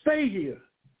have to stay here.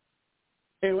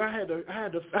 And I had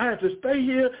to stay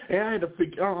here, and I had to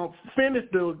finish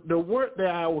the work that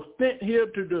I was sent here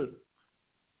to do.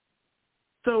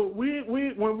 So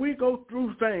when we go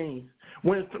through things,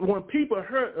 when people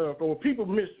hurt us or people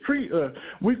mistreat us,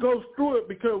 we go through it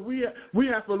because we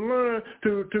have to learn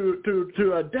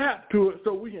to adapt to it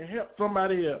so we can help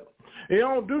somebody else. It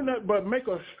don't do nothing but make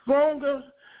us stronger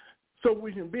so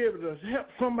we can be able to help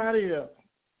somebody else.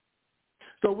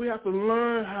 So we have to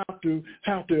learn how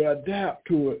to adapt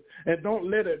to it, and don't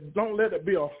let it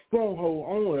be a stronghold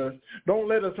on us. Don't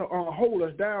let us hold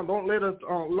us down. Don't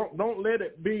let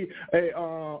it be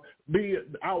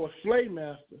our slave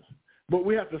master. But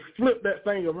we have to flip that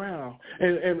thing around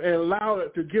and allow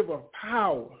it to give us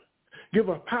power. Give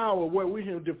us power where we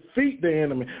can defeat the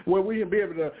enemy, where we can be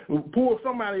able to pull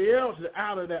somebody else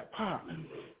out of that pot.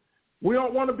 We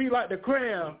don't want to be like the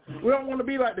crab. We don't want to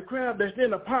be like the crab that's in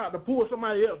the pot to pull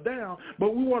somebody else down,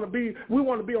 but we want to be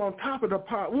on top of the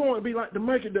pot. We want to be like the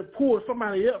monkey that pulls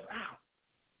somebody else out.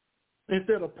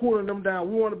 instead of pulling them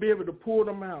down. We want to be able to pull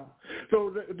them out.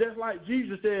 So just like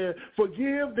Jesus said,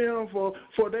 forgive them for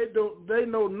they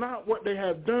know not what they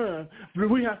have done.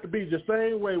 We have to be the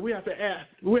same way. We have to ask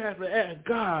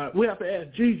God. We have to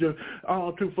ask Jesus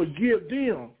to forgive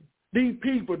them. These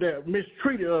people that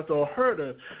mistreated us or hurt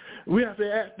us, we have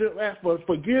to ask for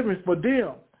forgiveness for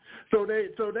them, so they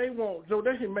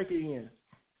can make it in,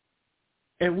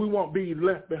 and we won't be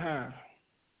left behind.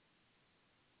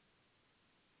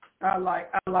 I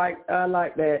like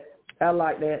that. I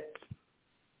like that.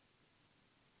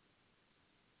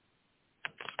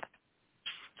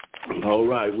 All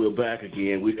right, we're back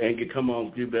again. Come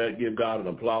on, give God an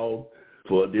applause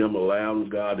for them allowing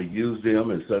God to use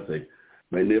them in such a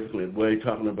magnificent way,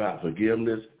 talking about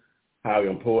forgiveness, how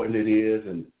important it is,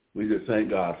 and we just thank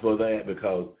God for that,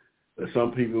 because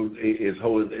some people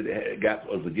got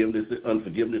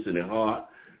unforgiveness in their heart.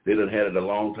 They done had it a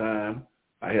long time.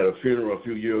 I had a funeral a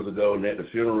few years ago, and at the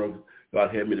funeral,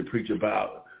 God had me to preach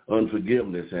about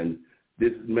unforgiveness, and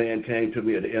this man came to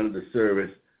me at the end of the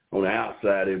service on the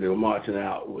outside. They were marching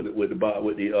out with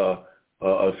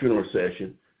the funeral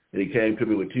session, and he came to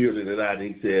me with tears in his eyes,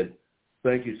 and he said,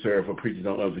 "Thank you, sir, for preaching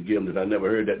on unforgiveness. I never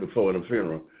heard that before in a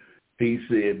funeral." He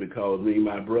said, because me and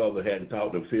my brother hadn't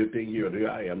talked in 15 years, here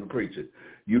I am, the preacher.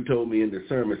 You told me in the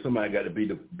sermon somebody got to be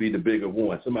the bigger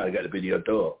one. Somebody got to be the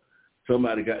adult.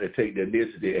 Somebody got to take the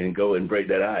initiative and go and break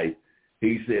that ice.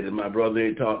 He said, and my brother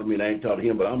ain't talked to me and I ain't talked to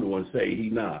him, but I'm the one say he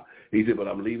not. He said, but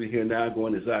I'm leaving here now,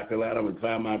 going to South Carolina. I'm going to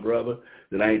find my brother.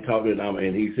 Then I ain't talking to him,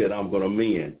 and he said, I'm going to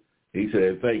mend. He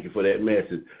said, thank you for that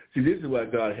message. See, this is why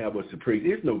God have us to preach.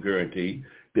 There's no guarantee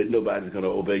that nobody's going to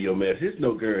obey your message. There's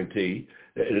no guarantee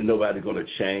that nobody's going to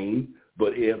change.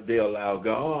 But if they allow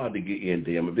God to get in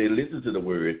them, if they listen to the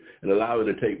word and allow it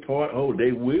to take part,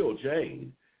 they will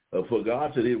change. For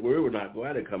God said his word will not go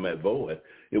out and come at void.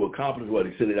 It will accomplish what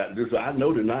he sent it out to do. So I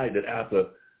know tonight that after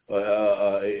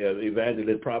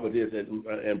evangelist, prophetess,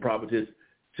 and prophetess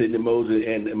Sidney Moses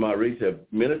and Maurice have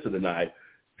ministered tonight,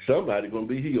 somebody's going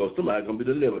to be healed. Somebody's going to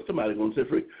be delivered. Somebody's going to set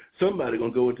free. Somebody's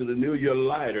going to go into the new year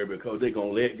lighter because they're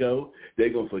going to let go. They're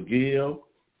going to forgive.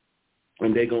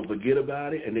 And they're going to forget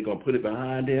about it, and they're going to put it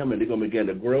behind them, and they're going to begin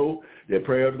to grow. Their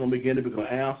prayers are going to begin to become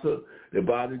answered. Their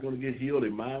body's going to get healed.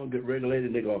 Their mind will get regulated.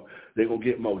 And they're going to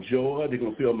get more joy. They're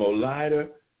going to feel more lighter,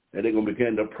 and they're going to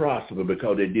begin to prosper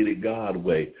because they did it God's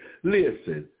way.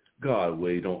 Listen, God's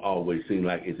way don't always seem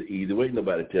like it's an easy way.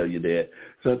 Nobody tell you that.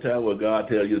 Sometimes what God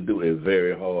tells you to do is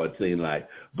very hard, seem like.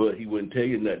 But he wouldn't tell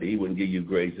you nothing. He wouldn't give you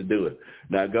grace to do it.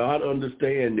 Now, God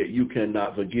understands that you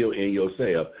cannot forgive in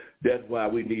yourself. That's why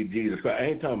we need Jesus Christ. I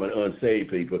ain't talking about unsaved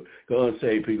people, because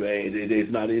unsaved people,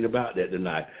 it's not even about that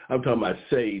tonight. I'm talking about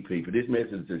saved people. This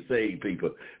message is to saved people.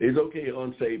 It's okay if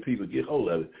unsaved people get hold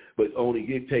of it, but only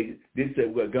this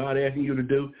said what God asking you to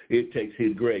do, it takes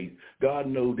his grace. God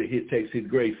knows that it takes his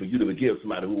grace for you to forgive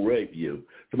somebody who raped you,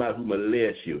 somebody who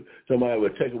molest you, somebody who will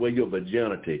take away your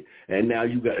virginity, and now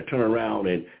you got to turn around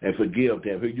and forgive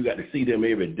them. You got to see them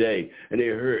every day, and they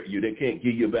hurt you. They can't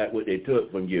give you back what they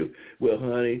took from you. Well,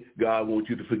 honey, God wants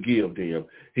you to forgive them.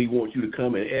 He wants you to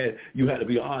come and ask. You have to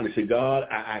be honest. Say, God,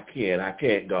 I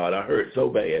can't, God. I hurt so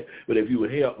bad. But if you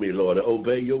would help me, Lord, to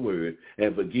obey your word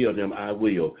and forgive them, I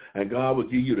will. And God will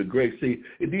give you the grace. See,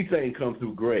 these things come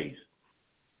through grace.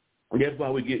 And that's why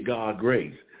we get God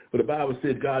grace. But the Bible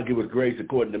says God give us grace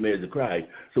according to the measure of Christ.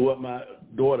 So what my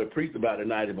daughter preached about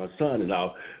tonight and my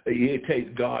son-in-law, it takes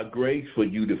God grace for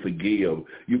you to forgive.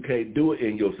 You can't do it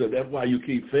in yourself. That's why you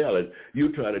keep failing.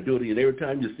 You try to do it, and every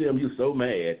time you see him, you're so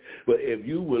mad. But if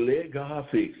you will let God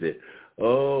fix it,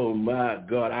 oh, my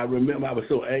God. I remember I was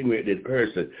so angry at this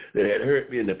person that had hurt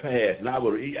me in the past, and I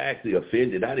was actually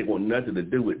offended. I didn't want nothing to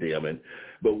do with them.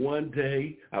 But one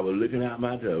day, I was looking out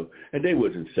my door, and they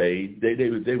wasn't saved. They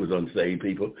was unsaved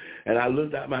people. And I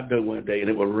looked out my door one day, and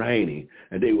it was raining,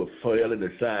 and they were fell in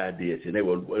the side ditch, and it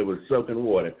was soaking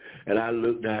water. And I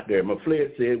looked out there. My flesh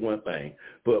said one thing,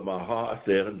 but my heart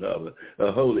said another.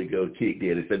 The Holy Ghost kicked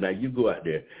in and said, now you go out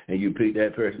there, and you pick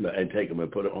that person up and take them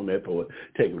and put them on that porch,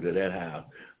 take them to that house.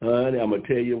 Honey, I'm going to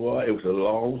tell you what, it was a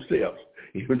long step,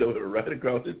 even though it was right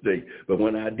across the street. But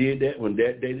when I did that, when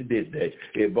that day to this day,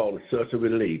 it brought such a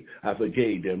relief. I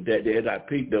forgave them that day. As I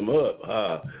picked them up,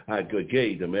 I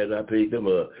forgave them as I picked them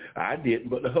up. I didn't,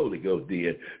 but the Holy Ghost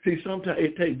did. See, sometimes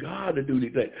it takes God to do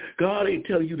these things. God ain't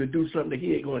telling you to do something that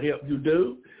he ain't going to help you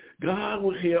do. God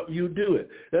will help you do it.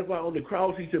 That's why on the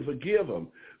cross he said, forgive them,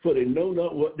 for they know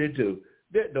not what they do.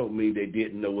 That don't mean they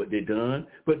didn't know what they done,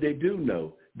 but they do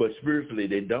know. But spiritually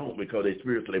they don't, because they're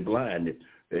spiritually blinded.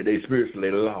 They're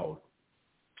spiritually lost.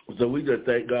 So we just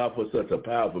thank God for such a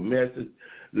powerful message,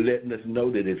 letting us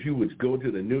know that if you would go to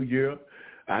the new year,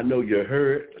 I know you're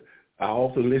hurt. I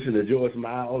also listen to Joyce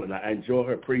Miles, and I enjoy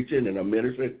her preaching and her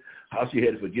ministry, how she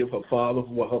had to forgive her father for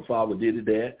what her father did to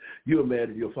that. You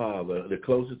imagine your father, the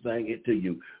closest thing to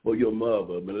you, or your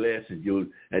mother molesting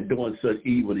you and doing such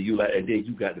evil to you, and then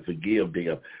you got to forgive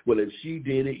them. Well, if she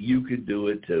did it, you can do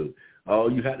it too.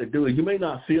 All you have to do is, you may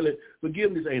not feel it.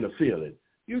 Forgiveness ain't a feeling.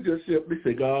 You just simply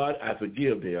say, God, I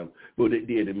forgive them what they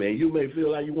did to me. You may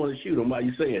feel like you want to shoot them while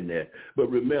you're saying that.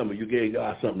 But remember, you gave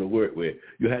God something to work with.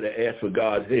 You had to ask for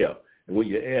God's help. And when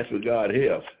you ask for God's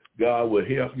help, God will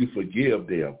help you forgive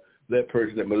them. That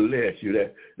person that molested you,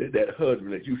 that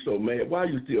husband that you so mad. Why are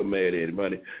you still mad at him,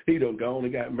 honey? He done gone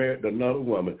and got married to another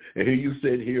woman. And here you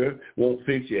sit here, won't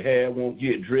fix your hair, won't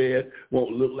get dressed,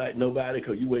 won't look like nobody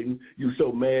because you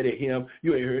so mad at him.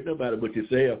 You ain't hurt nobody but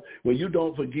yourself. When you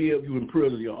don't forgive, you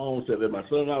imprison your own self. As my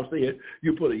son-in-law said,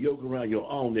 you put a yoke around your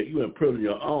own neck. You imprison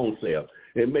your own self.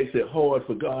 It makes it hard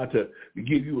for God to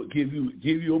give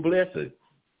you a blessing.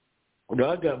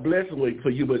 God got blessing waiting for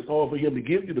you, but it's hard for him to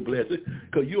give you the blessing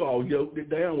because you all yoked it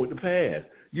down with the past.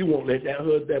 You won't let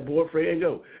that boyfriend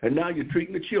go. And now you're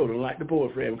treating the children like the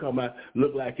boyfriend come out,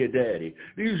 look like your daddy.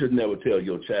 You should never tell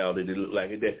your child that they look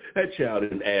like your daddy. That child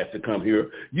didn't ask to come here.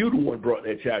 You the one brought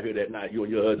that child here that night, you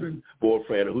and your husband,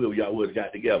 boyfriend, or whoever y'all was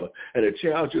got together. And the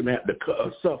child shouldn't have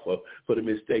to suffer for the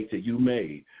mistakes that you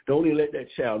made. Don't even let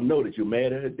that child know that you're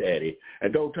mad at her daddy.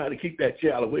 And don't try to keep that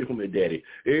child away from her daddy.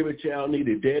 Every child needs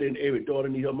a daddy and every daughter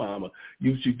needs her mama.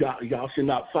 Y'all should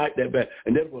not fight that bad.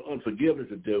 And that's what unforgiveness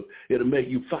will do. It'll make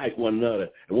you fight one another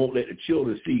and won't let the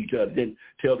children see each other. Then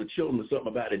tell the children something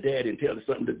about the daddy and tell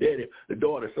something to daddy, the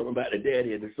daughter something about the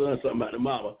daddy, and the son something about the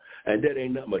mama. And that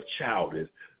ain't nothing but childish.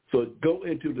 So go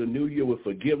into the new year with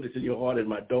forgiveness in your heart, as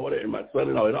my daughter and my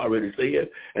son-in-law had already said,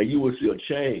 and you will see a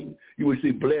change. You will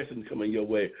see blessings coming your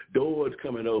way, doors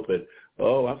coming open.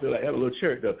 Oh, I feel like having a little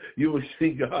church, though. You will see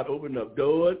God open up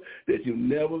doors that you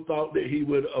never thought that he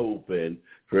would open.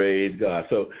 Praise God.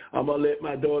 So I'm going to let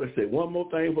my daughter say one more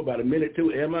thing for about a minute,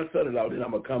 two, and my son-in-law, then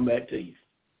I'm going to come back to you.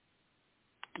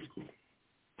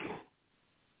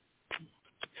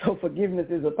 So forgiveness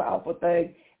is a powerful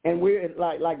thing. And we're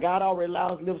like God already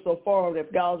allows us to live so far that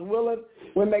if God's willing,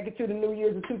 we'll make it to the new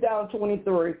year's of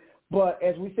 2023. But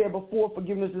as we said before,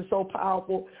 forgiveness is so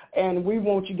powerful, and we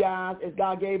want you guys, as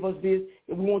God gave us this,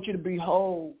 we want you to be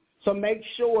whole. So make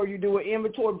sure you do an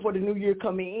inventory before the new year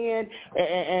coming in.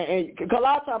 And because a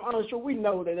lot of times, I'm sure we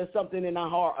know that there's something in our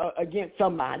heart against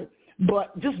somebody,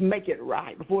 but just make it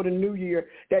right before the new year,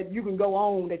 that you can go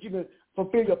on, that you can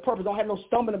fulfill your purpose. Don't have no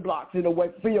stumbling blocks in the way.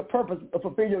 Fulfill your purpose,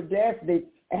 fulfill your destiny,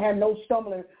 and have no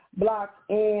stumbling blocks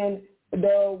in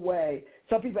the way.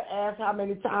 Some people ask, how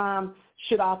many times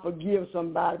should I forgive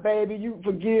somebody? Baby, you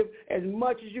forgive as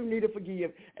much as you need to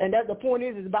forgive. And that the point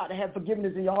is about to have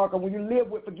forgiveness in your heart. Because when you live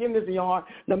with forgiveness in your heart,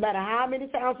 no matter how many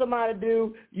times somebody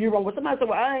do you wrong. When somebody says,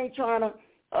 well, I ain't trying to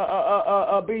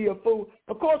be a fool.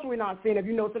 Of course we're not saying if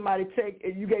you know somebody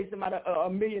you gave somebody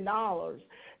 $1 million,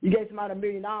 you gave somebody $1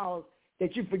 million,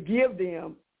 that you forgive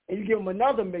them and you give them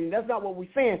another $1 million. That's not what we're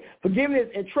saying. Forgiveness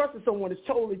and trusting someone is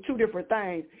totally two different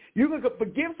things. You can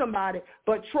forgive somebody,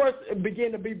 but trust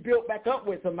begin to be built back up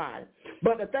with somebody.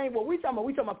 But the thing, what we're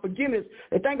talking about forgiveness.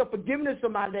 The thing of forgiveness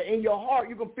somebody, that in your heart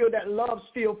you can feel that love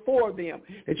still for them,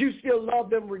 that you still love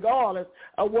them regardless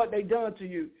of what they done to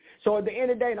you. So at the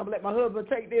end of the day, and I'm going to let my husband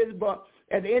take this, but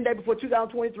at the end of the day before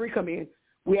 2023 come in,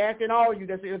 we're asking all of you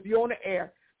that if you're on the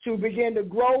air, to begin to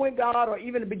grow in God or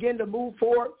even to begin to move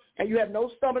forward, and you have no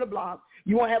stumbling blocks.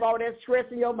 You won't have all that stress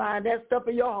in your mind, that stuff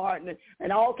in your heart,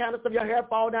 and all kind of stuff, your hair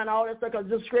fall down, all that stuff, because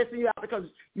it's just stressing you out because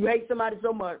you hate somebody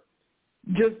so much.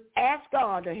 Just ask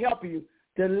God to help you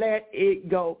to let it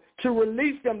go, to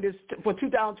release them for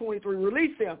 2023.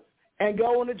 Release them and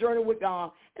go on the journey with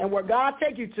God. And where God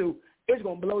take you to, it's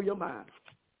going to blow your mind.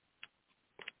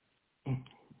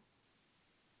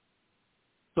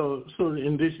 So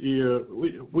in this year,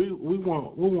 we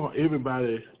want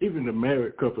everybody, even the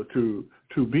married couple, to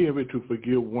be able to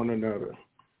forgive one another.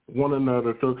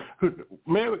 So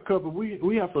married couple,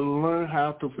 we have to learn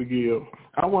how to forgive.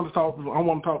 I want to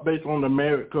talk based on the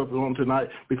married couple on tonight,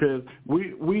 because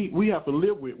we have to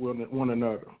live with one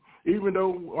another. Even though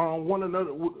one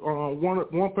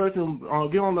person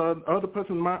get on the other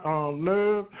person's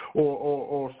nerve,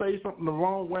 or say something the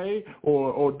wrong way,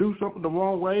 or do something the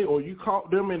wrong way, or you caught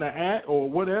them in the act or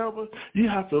whatever, you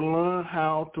have to learn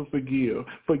how to forgive.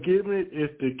 Forgiveness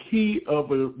is the key of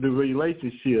the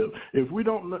relationship. If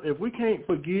we can't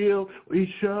forgive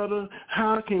each other,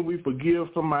 how can we forgive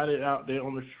somebody out there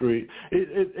on the street?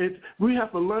 We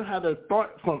have to learn how to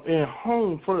start from in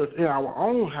home first, in our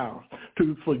own house,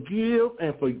 to forgive forgive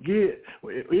and forget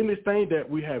anything that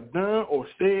we have done or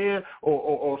said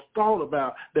or thought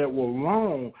about that were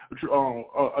wrong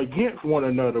against one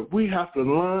another. We have to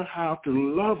learn how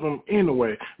to love them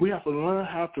anyway. We have to learn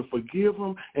how to forgive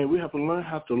them, and we have to learn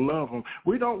how to love them.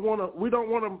 We don't want to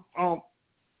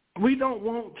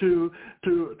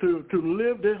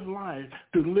live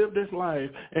this life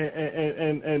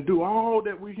and do all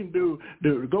that we can do,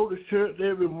 to go to church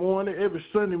every morning, every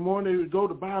Sunday morning, go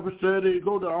to Bible study,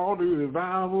 go to all the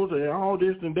revivals and all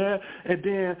this and that, and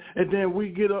then we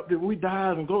get up, we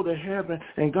die and go to heaven,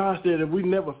 and God said if we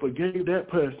never forgave that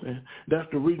person, that's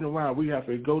the reason why we have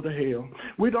to go to hell.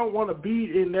 We don't want to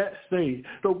be in that state,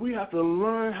 so we have to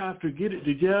learn how to get it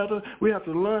together. We have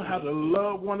to learn how to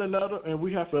love one another, and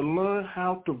we have to learn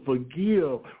how to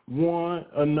forgive one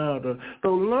another. So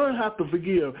learn how to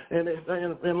forgive. And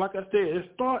like I said,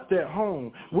 it starts at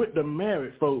home with the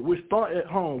married folks. We start at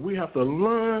home. We have to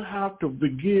learn how to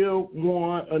forgive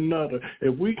one another.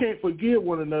 If we can't forgive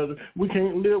one another, we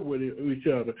can't live with each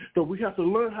other. So we have to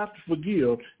learn how to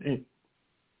forgive.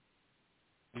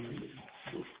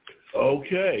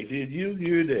 Okay, did you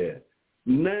hear that?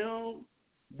 Now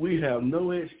we have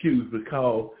no excuse,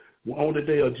 because on the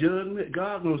day of judgment,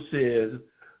 God says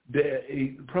that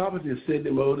a prophetess Cindy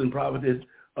Moses and prophetess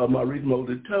Maurice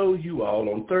Moses told you all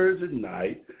on Thursday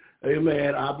night,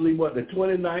 amen, I believe the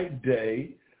 29th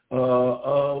day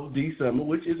of December,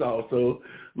 which is also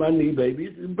my new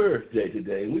baby's birthday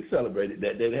today, and we celebrated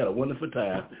that day. They had a wonderful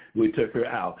time. We took her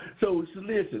out. So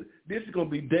listen, this is going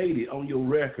to be dated on your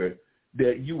record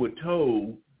that you were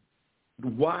told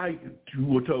why you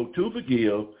were told to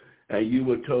forgive, and you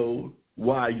were told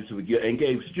why you should forgive, and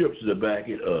gave scriptures to back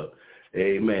it up.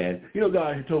 Amen. You know,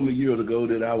 God had told me years ago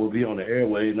that I would be on the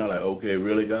airways, and I'm like, okay,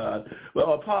 really, God?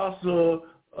 Well, Apostle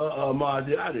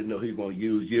Margie, I didn't know he was going to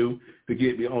use you to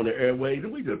get me on the airways,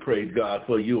 and we just praise God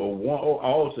for you,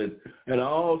 an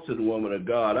awesome woman of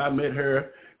God. I met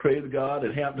her, praise God,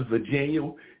 in Hampton, Virginia.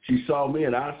 She saw me,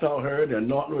 and I saw her. The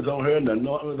anointing was on her, and the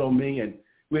anointing was on me, and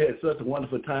we had such a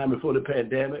wonderful time before the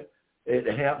pandemic at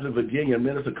the Hampton, Virginia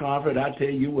Minister Conference. I tell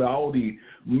you, where all the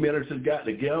ministers got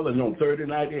together, and on Thursday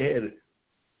night they had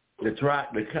the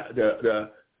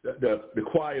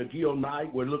choir guild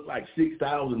night, where it looked like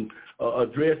 6,000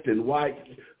 dressed in white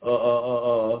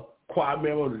choir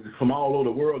members from all over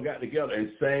the world got together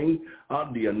and sang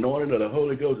under the anointing of the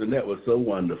Holy Ghost, and that was so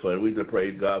wonderful, and we just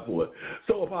praise God for it.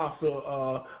 So,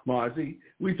 Apostle Marcy,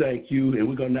 we thank you, and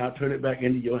we're going to now turn it back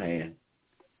into your hand.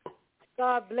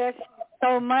 God bless you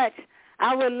so much.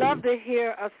 I would love to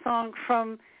hear a song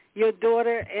from your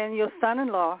daughter and your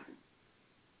son-in-law.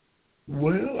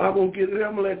 Well, I won't get it.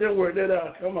 I'm going to let them work that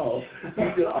out. Come on.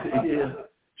 Yeah.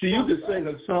 She used to sing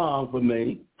a song for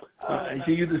me.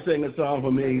 She used to sing a song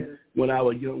for me when I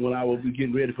was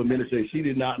getting ready for ministry. She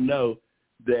did not know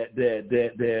that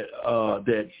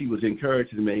she was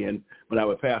encouraging me. And when I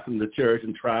was passing the church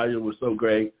and trial was so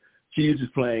great, she was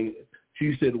just playing.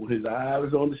 She said, "When his eye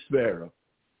was on the sparrow,"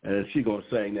 and she's gonna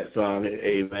sing that song.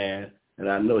 Amen.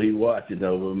 And I know he's watching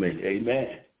over me.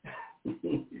 Amen.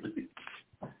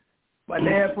 My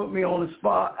dad put me on the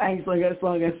spot. I ain't sung that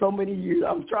song in so many years.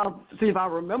 I'm trying to see if I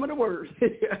remember the words.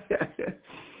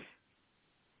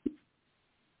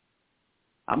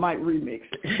 I might remix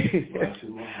it.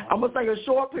 I'm going to sing a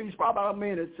short piece, probably about a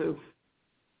minute or two.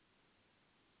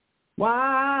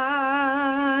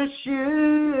 Why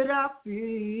should I feel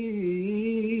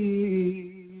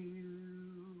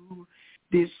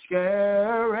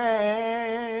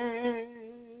discouraged?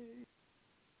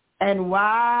 And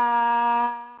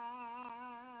why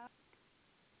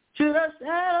should I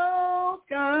settle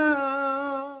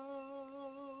come?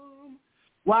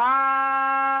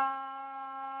 Why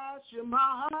should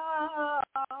my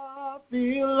heart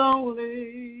feel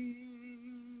lonely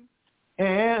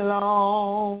and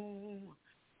long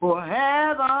for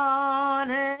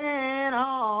heaven and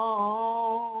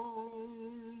home?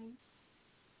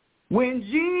 When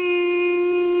Jesus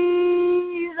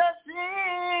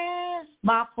is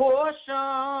my portion.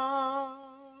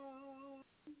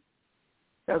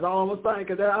 That's all I'm going to say,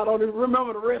 because I don't even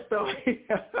remember the rest of it.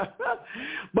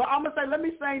 But I'm going to say, let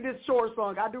me sing this short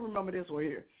song. I do remember this one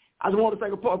here. I just want to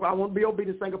sing I want to be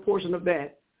obedient to sing a portion of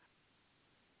that.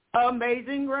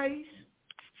 Amazing grace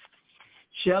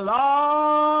shall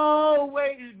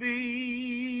always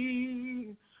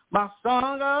be my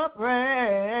song of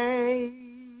praise.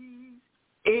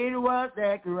 It was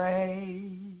that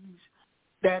grace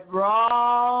that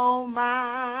brought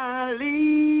my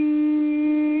liberty.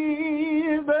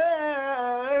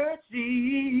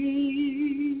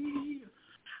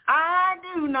 I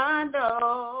do not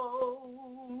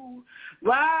know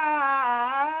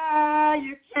why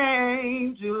you can't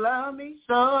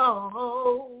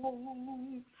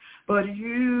but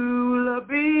you'll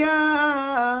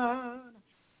beyond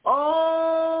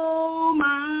all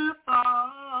my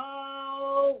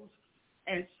faults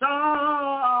and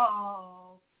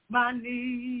solve my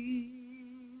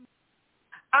needs.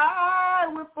 I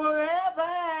will forever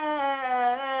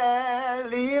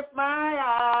lift my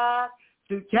eyes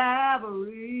to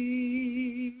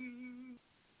Calvary,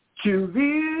 to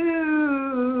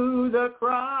view the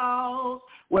cross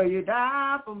where you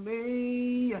died for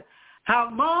me. How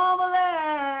marvelous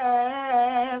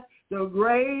the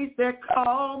grace that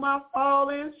called my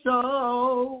fallen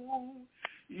soul.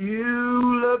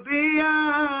 You'll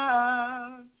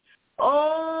beyond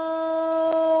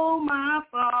all my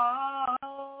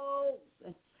faults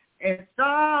and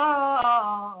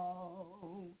solve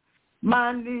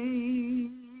my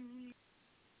needs.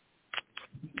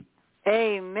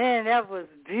 Amen. That was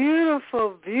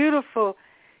beautiful, beautiful.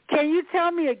 Can you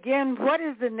tell me again, what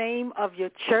is the name of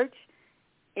your church?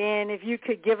 And if you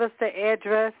could give us the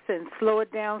address and slow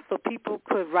it down so people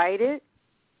could write it.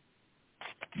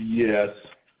 Yes,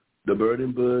 the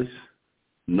Burning Bush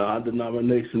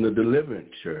Non-Denominational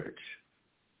Deliverance Church.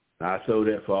 I sold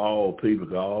that for all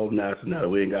people, all nationality.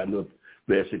 We ain't got no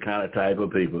special kind of type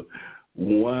of people.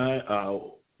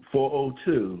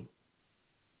 402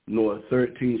 North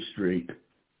 13th Street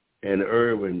in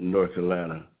Irving, North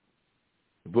Carolina.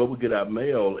 But we get our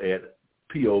mail at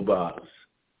P.O. Box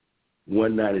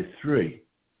 193,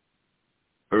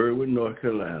 Irving, North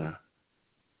Carolina,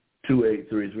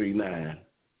 28339.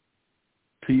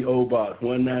 P.O. Box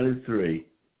 193,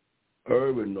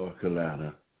 Irving, North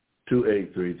Carolina,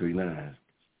 28339.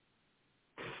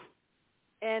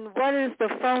 And what is the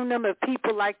phone number if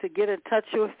people like to get in touch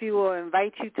with you or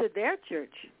invite you to their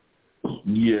church?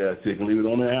 Yes, they can leave it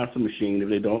on the answer machine if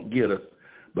they don't get us.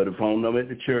 But the phone number at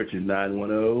the church is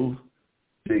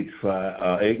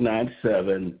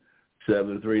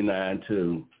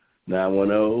 910-897-7392.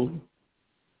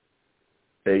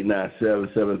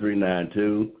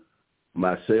 910-897-7392.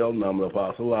 My cell number,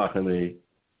 Apostle Lockamy,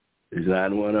 is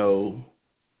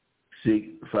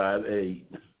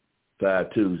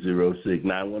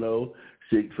 910-658-5206.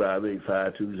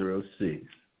 910-658-5206.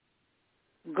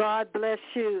 God bless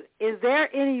you. Is there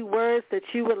any words that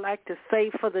you would like to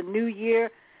say for the new year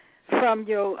from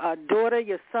your daughter,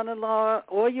 your son-in-law,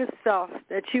 or yourself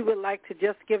that you would like to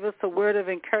just give us a word of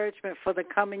encouragement for the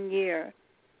coming year?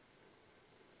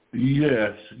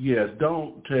 Yes.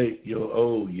 Don't take your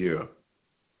old year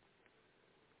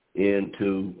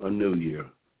into a new year.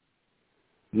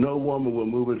 No woman will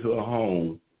move into a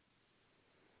home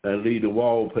and leave the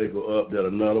wallpaper up that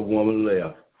another woman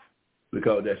left,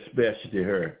 because that's special to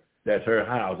her. That's her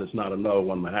house. It's not another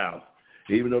woman's house.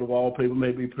 Even though the wallpaper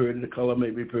may be pretty, the color may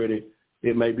be pretty,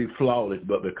 it may be flawless,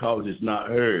 but because it's not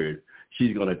hers,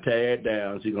 she's going to tear it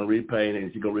down, she's going to repaint it,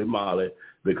 and she's going to remodel it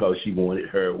because she wanted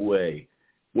her way.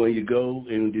 When you go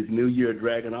in this new year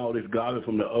dragging all this garbage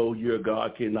from the old year,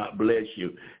 God cannot bless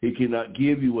you. He cannot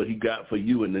give you what he got for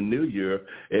you in the new year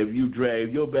if you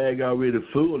drag your bag already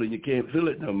full and you can't fill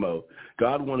it no more.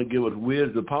 God want to give us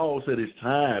wisdom. Paul said it's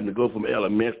time to go from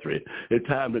elementary. It's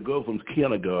time to go from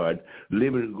kindergarten.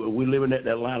 We're living at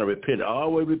that line of repenting,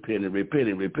 always repenting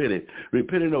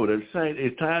over the saint.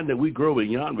 It's time that we grow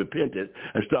beyond repentance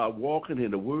and start walking in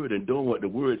the word and doing what the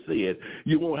word said.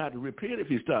 You won't have to repent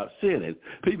if you start sinning.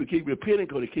 People keep repenting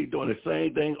because they keep doing the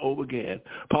same thing over again.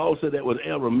 Paul said that was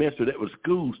elementary, that was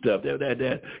school stuff,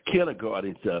 that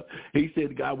kindergarten stuff. He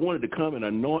said God wanted to come and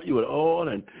anoint you with oil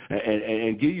and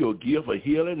give you a gift of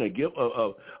healing, a gift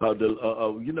of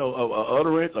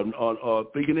utterance, or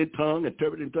speaking in tongue,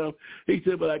 interpreting tongue. He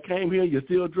said, but I came here, you're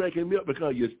still drinking milk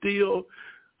because you're still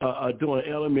doing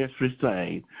elementary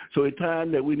thing. So it's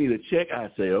time that we need to check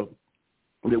ourselves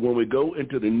that when we go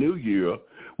into the new year,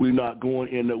 we're not going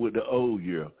in there with the old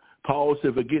year. Paul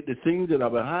said, forget the things that are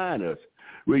behind us.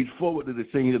 Reach forward to the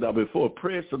things that are before.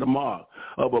 Press to the mark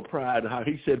of a pride. How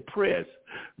he said press.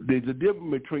 There's a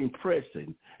difference between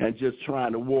pressing and just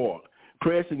trying to walk.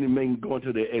 Pressing, it means going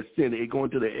to the extent.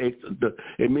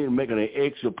 It means making an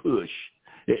extra push.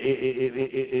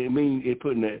 It means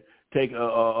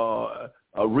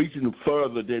reaching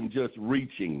further than just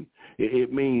reaching.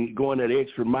 It means going that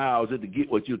extra miles to get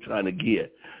what you're trying to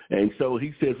get. And so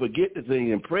he said, forget the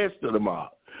thing and press to the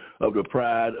mark of the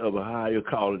pride of a higher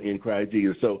calling in Christ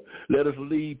Jesus. So let us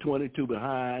leave 22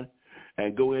 behind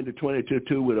and go into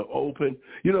 22 with an open.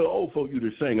 You know, old folk used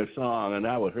to sing a song, and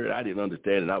I didn't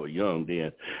understand it. I was young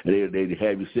then. And they'd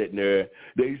have you sitting there.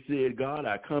 They said, God,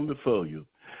 I come before you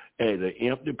as an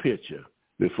empty pitcher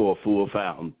before a full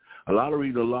fountain. A lot of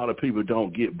reason a lot of people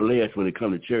don't get blessed when they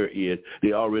come to church is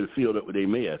they already filled up with their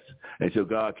mess. And so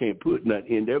God can't put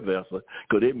nothing in their vessel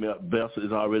because their vessel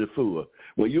is already full.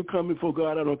 When you come before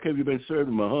God, I don't care if you've been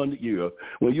serving him 100 years.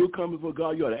 When you come before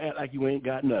God, you ought to act like you ain't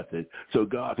got nothing so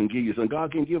God can give you something.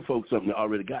 God can give folks something that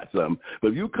already got something. But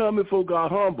if you come before God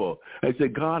humble and say,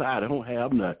 God, I don't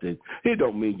have nothing, it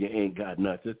don't mean you ain't got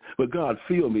nothing. But God,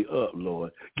 fill me up,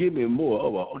 Lord. Give me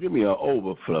more, give me an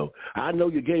overflow. I know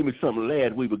you gave me something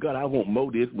last week, but God, I want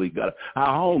more this week. God, I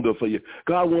hunger for you.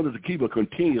 God wants us to keep a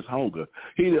continuous hunger.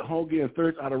 He that hunger and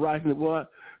thirst out of righteousness, what?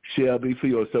 Shall be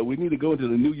filled. So we need to go into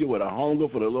the new year with a hunger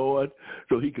for the Lord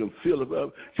so he can fill us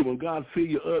up. See, when God fill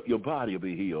you up, your body will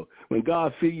be healed. When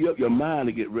God fill you up, your mind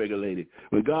will get regulated.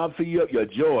 When God fill you up, your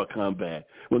joy will come back.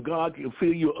 When God can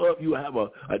fill you up, you have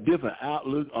a different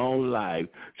outlook on life.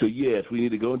 So, yes, we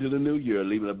need to go into the new year,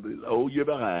 leaving the old year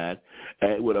behind,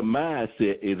 and with a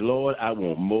mindset is, Lord, I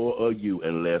want more of you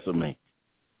and less of me.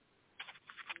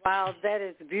 Wow, that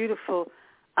is beautiful.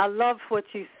 I love what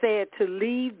you said, to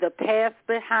leave the past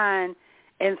behind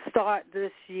and start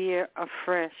this year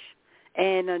afresh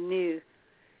and anew.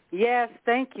 Yes,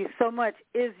 thank you so much.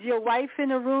 Is your wife in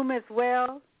the room as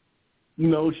well?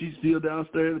 No, she's still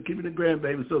downstairs keeping the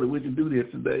grandbaby so that we can do this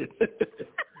today.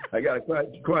 I got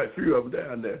quite a few of them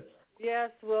down there.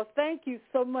 Yes, well, thank you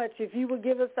so much. If you would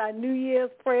give us our New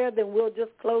Year's prayer, then we'll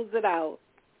just close it out.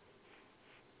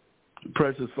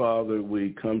 Precious Father,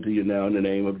 we come to you now in the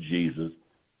name of Jesus.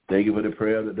 Thank you for the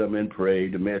prayer that has been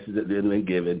prayed, the message that has been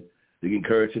given, the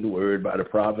encouraging word by the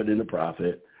prophet and the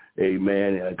prophet,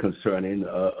 amen, concerning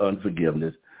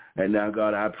unforgiveness. And now,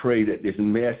 God, I pray that this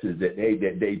message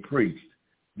that they preached,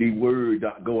 the word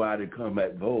not go out and come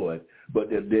back void, but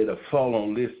that they'll fall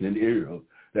on listening ear,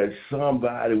 that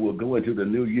somebody will go into the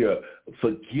new year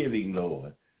forgiving,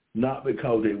 Lord, not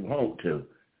because they want to,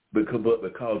 but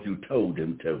because you told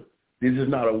them to. This is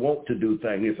not a want-to-do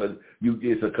thing.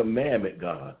 It's a commandment,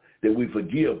 God, that we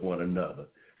forgive one another.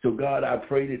 So, God, I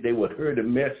pray that they would hear the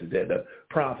message that the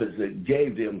prophets that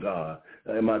gave them, God,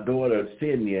 and my daughter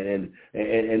Cindy and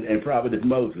prophetess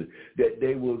Moses, that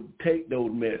they will take those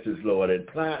messages, Lord, and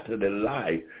apply it to their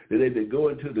life, that they go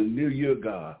into the new year,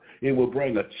 God. It will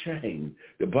bring a change.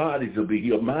 The bodies will be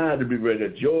healed, mind will be ready,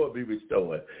 joy will be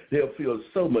restored. They'll feel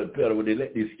so much better when they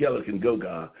let these skeletons go,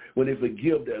 God, when they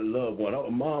forgive their loved one.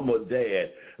 Oh, mama or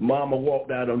dad. Mama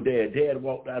walked out on dad. Dad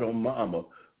walked out on mama.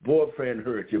 Boyfriend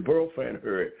hurt you. Girlfriend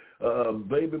hurt.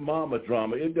 Baby mama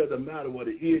drama. It doesn't matter what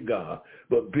it is, God,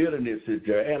 but bitterness is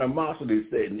there. Animosity is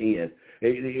setting in.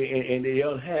 And they're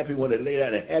unhappy when they lay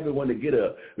down and happy when they get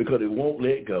up because they won't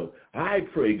let go. I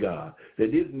pray, God,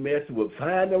 that this message will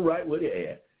find them right where they're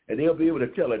at, and they'll be able to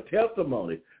tell a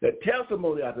testimony. The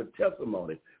testimony after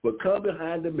testimony will come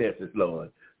behind the message,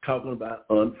 Lord, talking about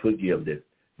unforgiveness.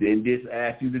 Then just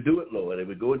ask you to do it, Lord. As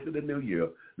we go into the new year,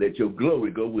 let your glory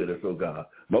go with us, oh God.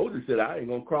 Moses said, I ain't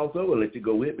going to cross over unless you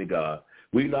go with me, God.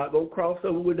 We're not going to cross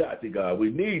over without you, God. We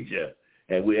need you.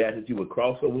 And we ask that you would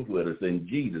cross over with us in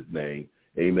Jesus' name.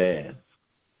 Amen.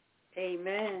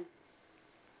 Amen.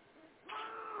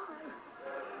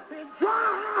 It's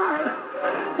dry.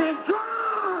 It's dry.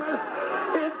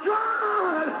 It's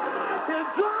dry. It's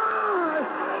dry.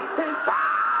 It's dry.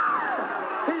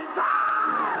 It's dry.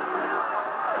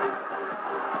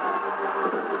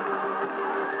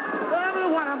 Every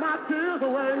one of my tears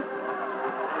away.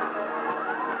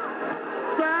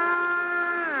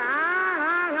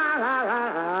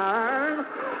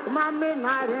 My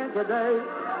midnight in today.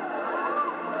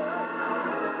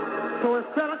 So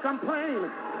instead of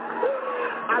complaining,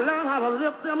 I learned how to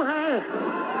lift them hands,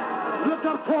 look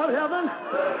up toward heaven,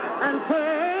 and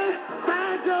say,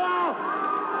 thank you, Lord.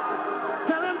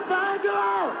 Tell him, thank you,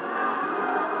 Lord.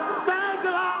 Thank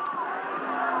you, Lord.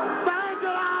 Thank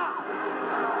you, Lord.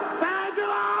 Thank you,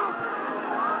 Lord.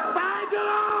 Thank you,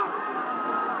 Lord.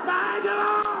 Thank you, Lord. Thank you,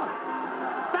 Lord.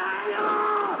 Thank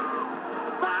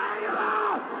you,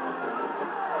 Lord.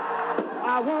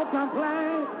 I won't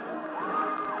complain.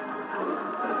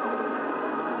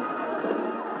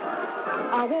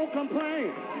 I won't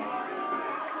complain.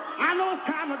 I know it's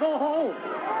time to go home,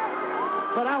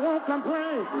 but I won't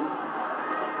complain.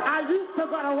 I used to,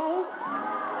 but I won't.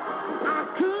 I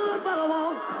could, but I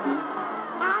won't.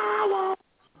 I won't.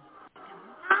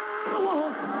 I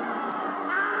won't.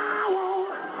 I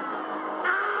won't.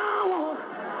 I won't.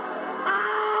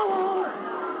 I won't.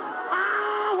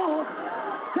 I won't.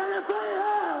 Can you say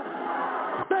yes?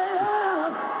 Say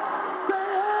yes. Say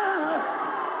yes.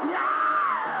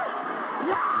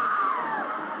 Yeah.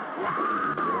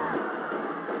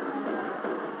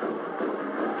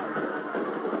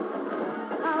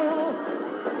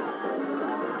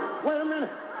 Wait a minute.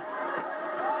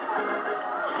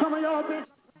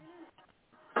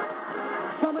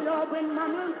 been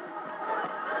mumbling.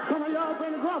 Some of y'all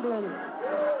been grumbling.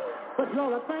 But you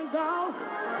ought to thank God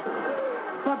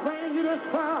for bringing you this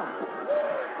far.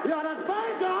 You ought to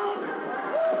thank God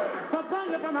for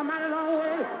bringing you from a mighty long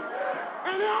way.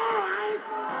 And you're all right.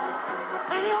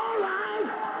 And you're all right.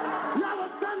 You ought to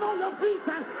stand on your feet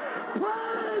and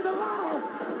praise the Lord.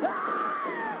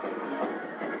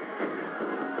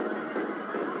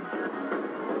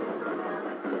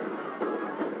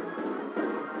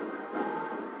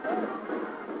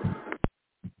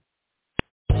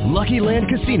 Lucky Land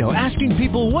Casino, asking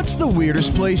people, what's the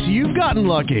weirdest place you've gotten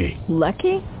lucky?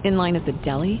 Lucky? In line at the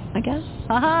deli, I guess?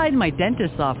 Aha, in my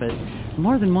dentist's office.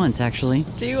 More than once, actually.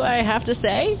 Do I have to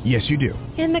say? Yes, you do.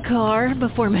 In the car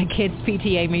before my kids'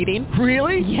 PTA meeting.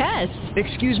 Really? Yes.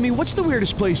 Excuse me, what's the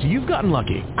weirdest place you've gotten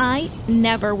lucky? I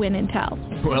never win and tell.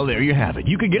 Well, there you have it.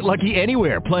 You can get lucky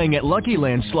anywhere, playing at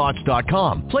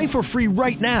LuckyLandSlots.com. Play for free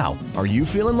right now. Are you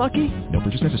feeling lucky? No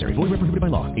purchase necessary. Void where prohibited by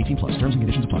law. 18+. Terms and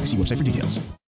conditions apply. See website for details.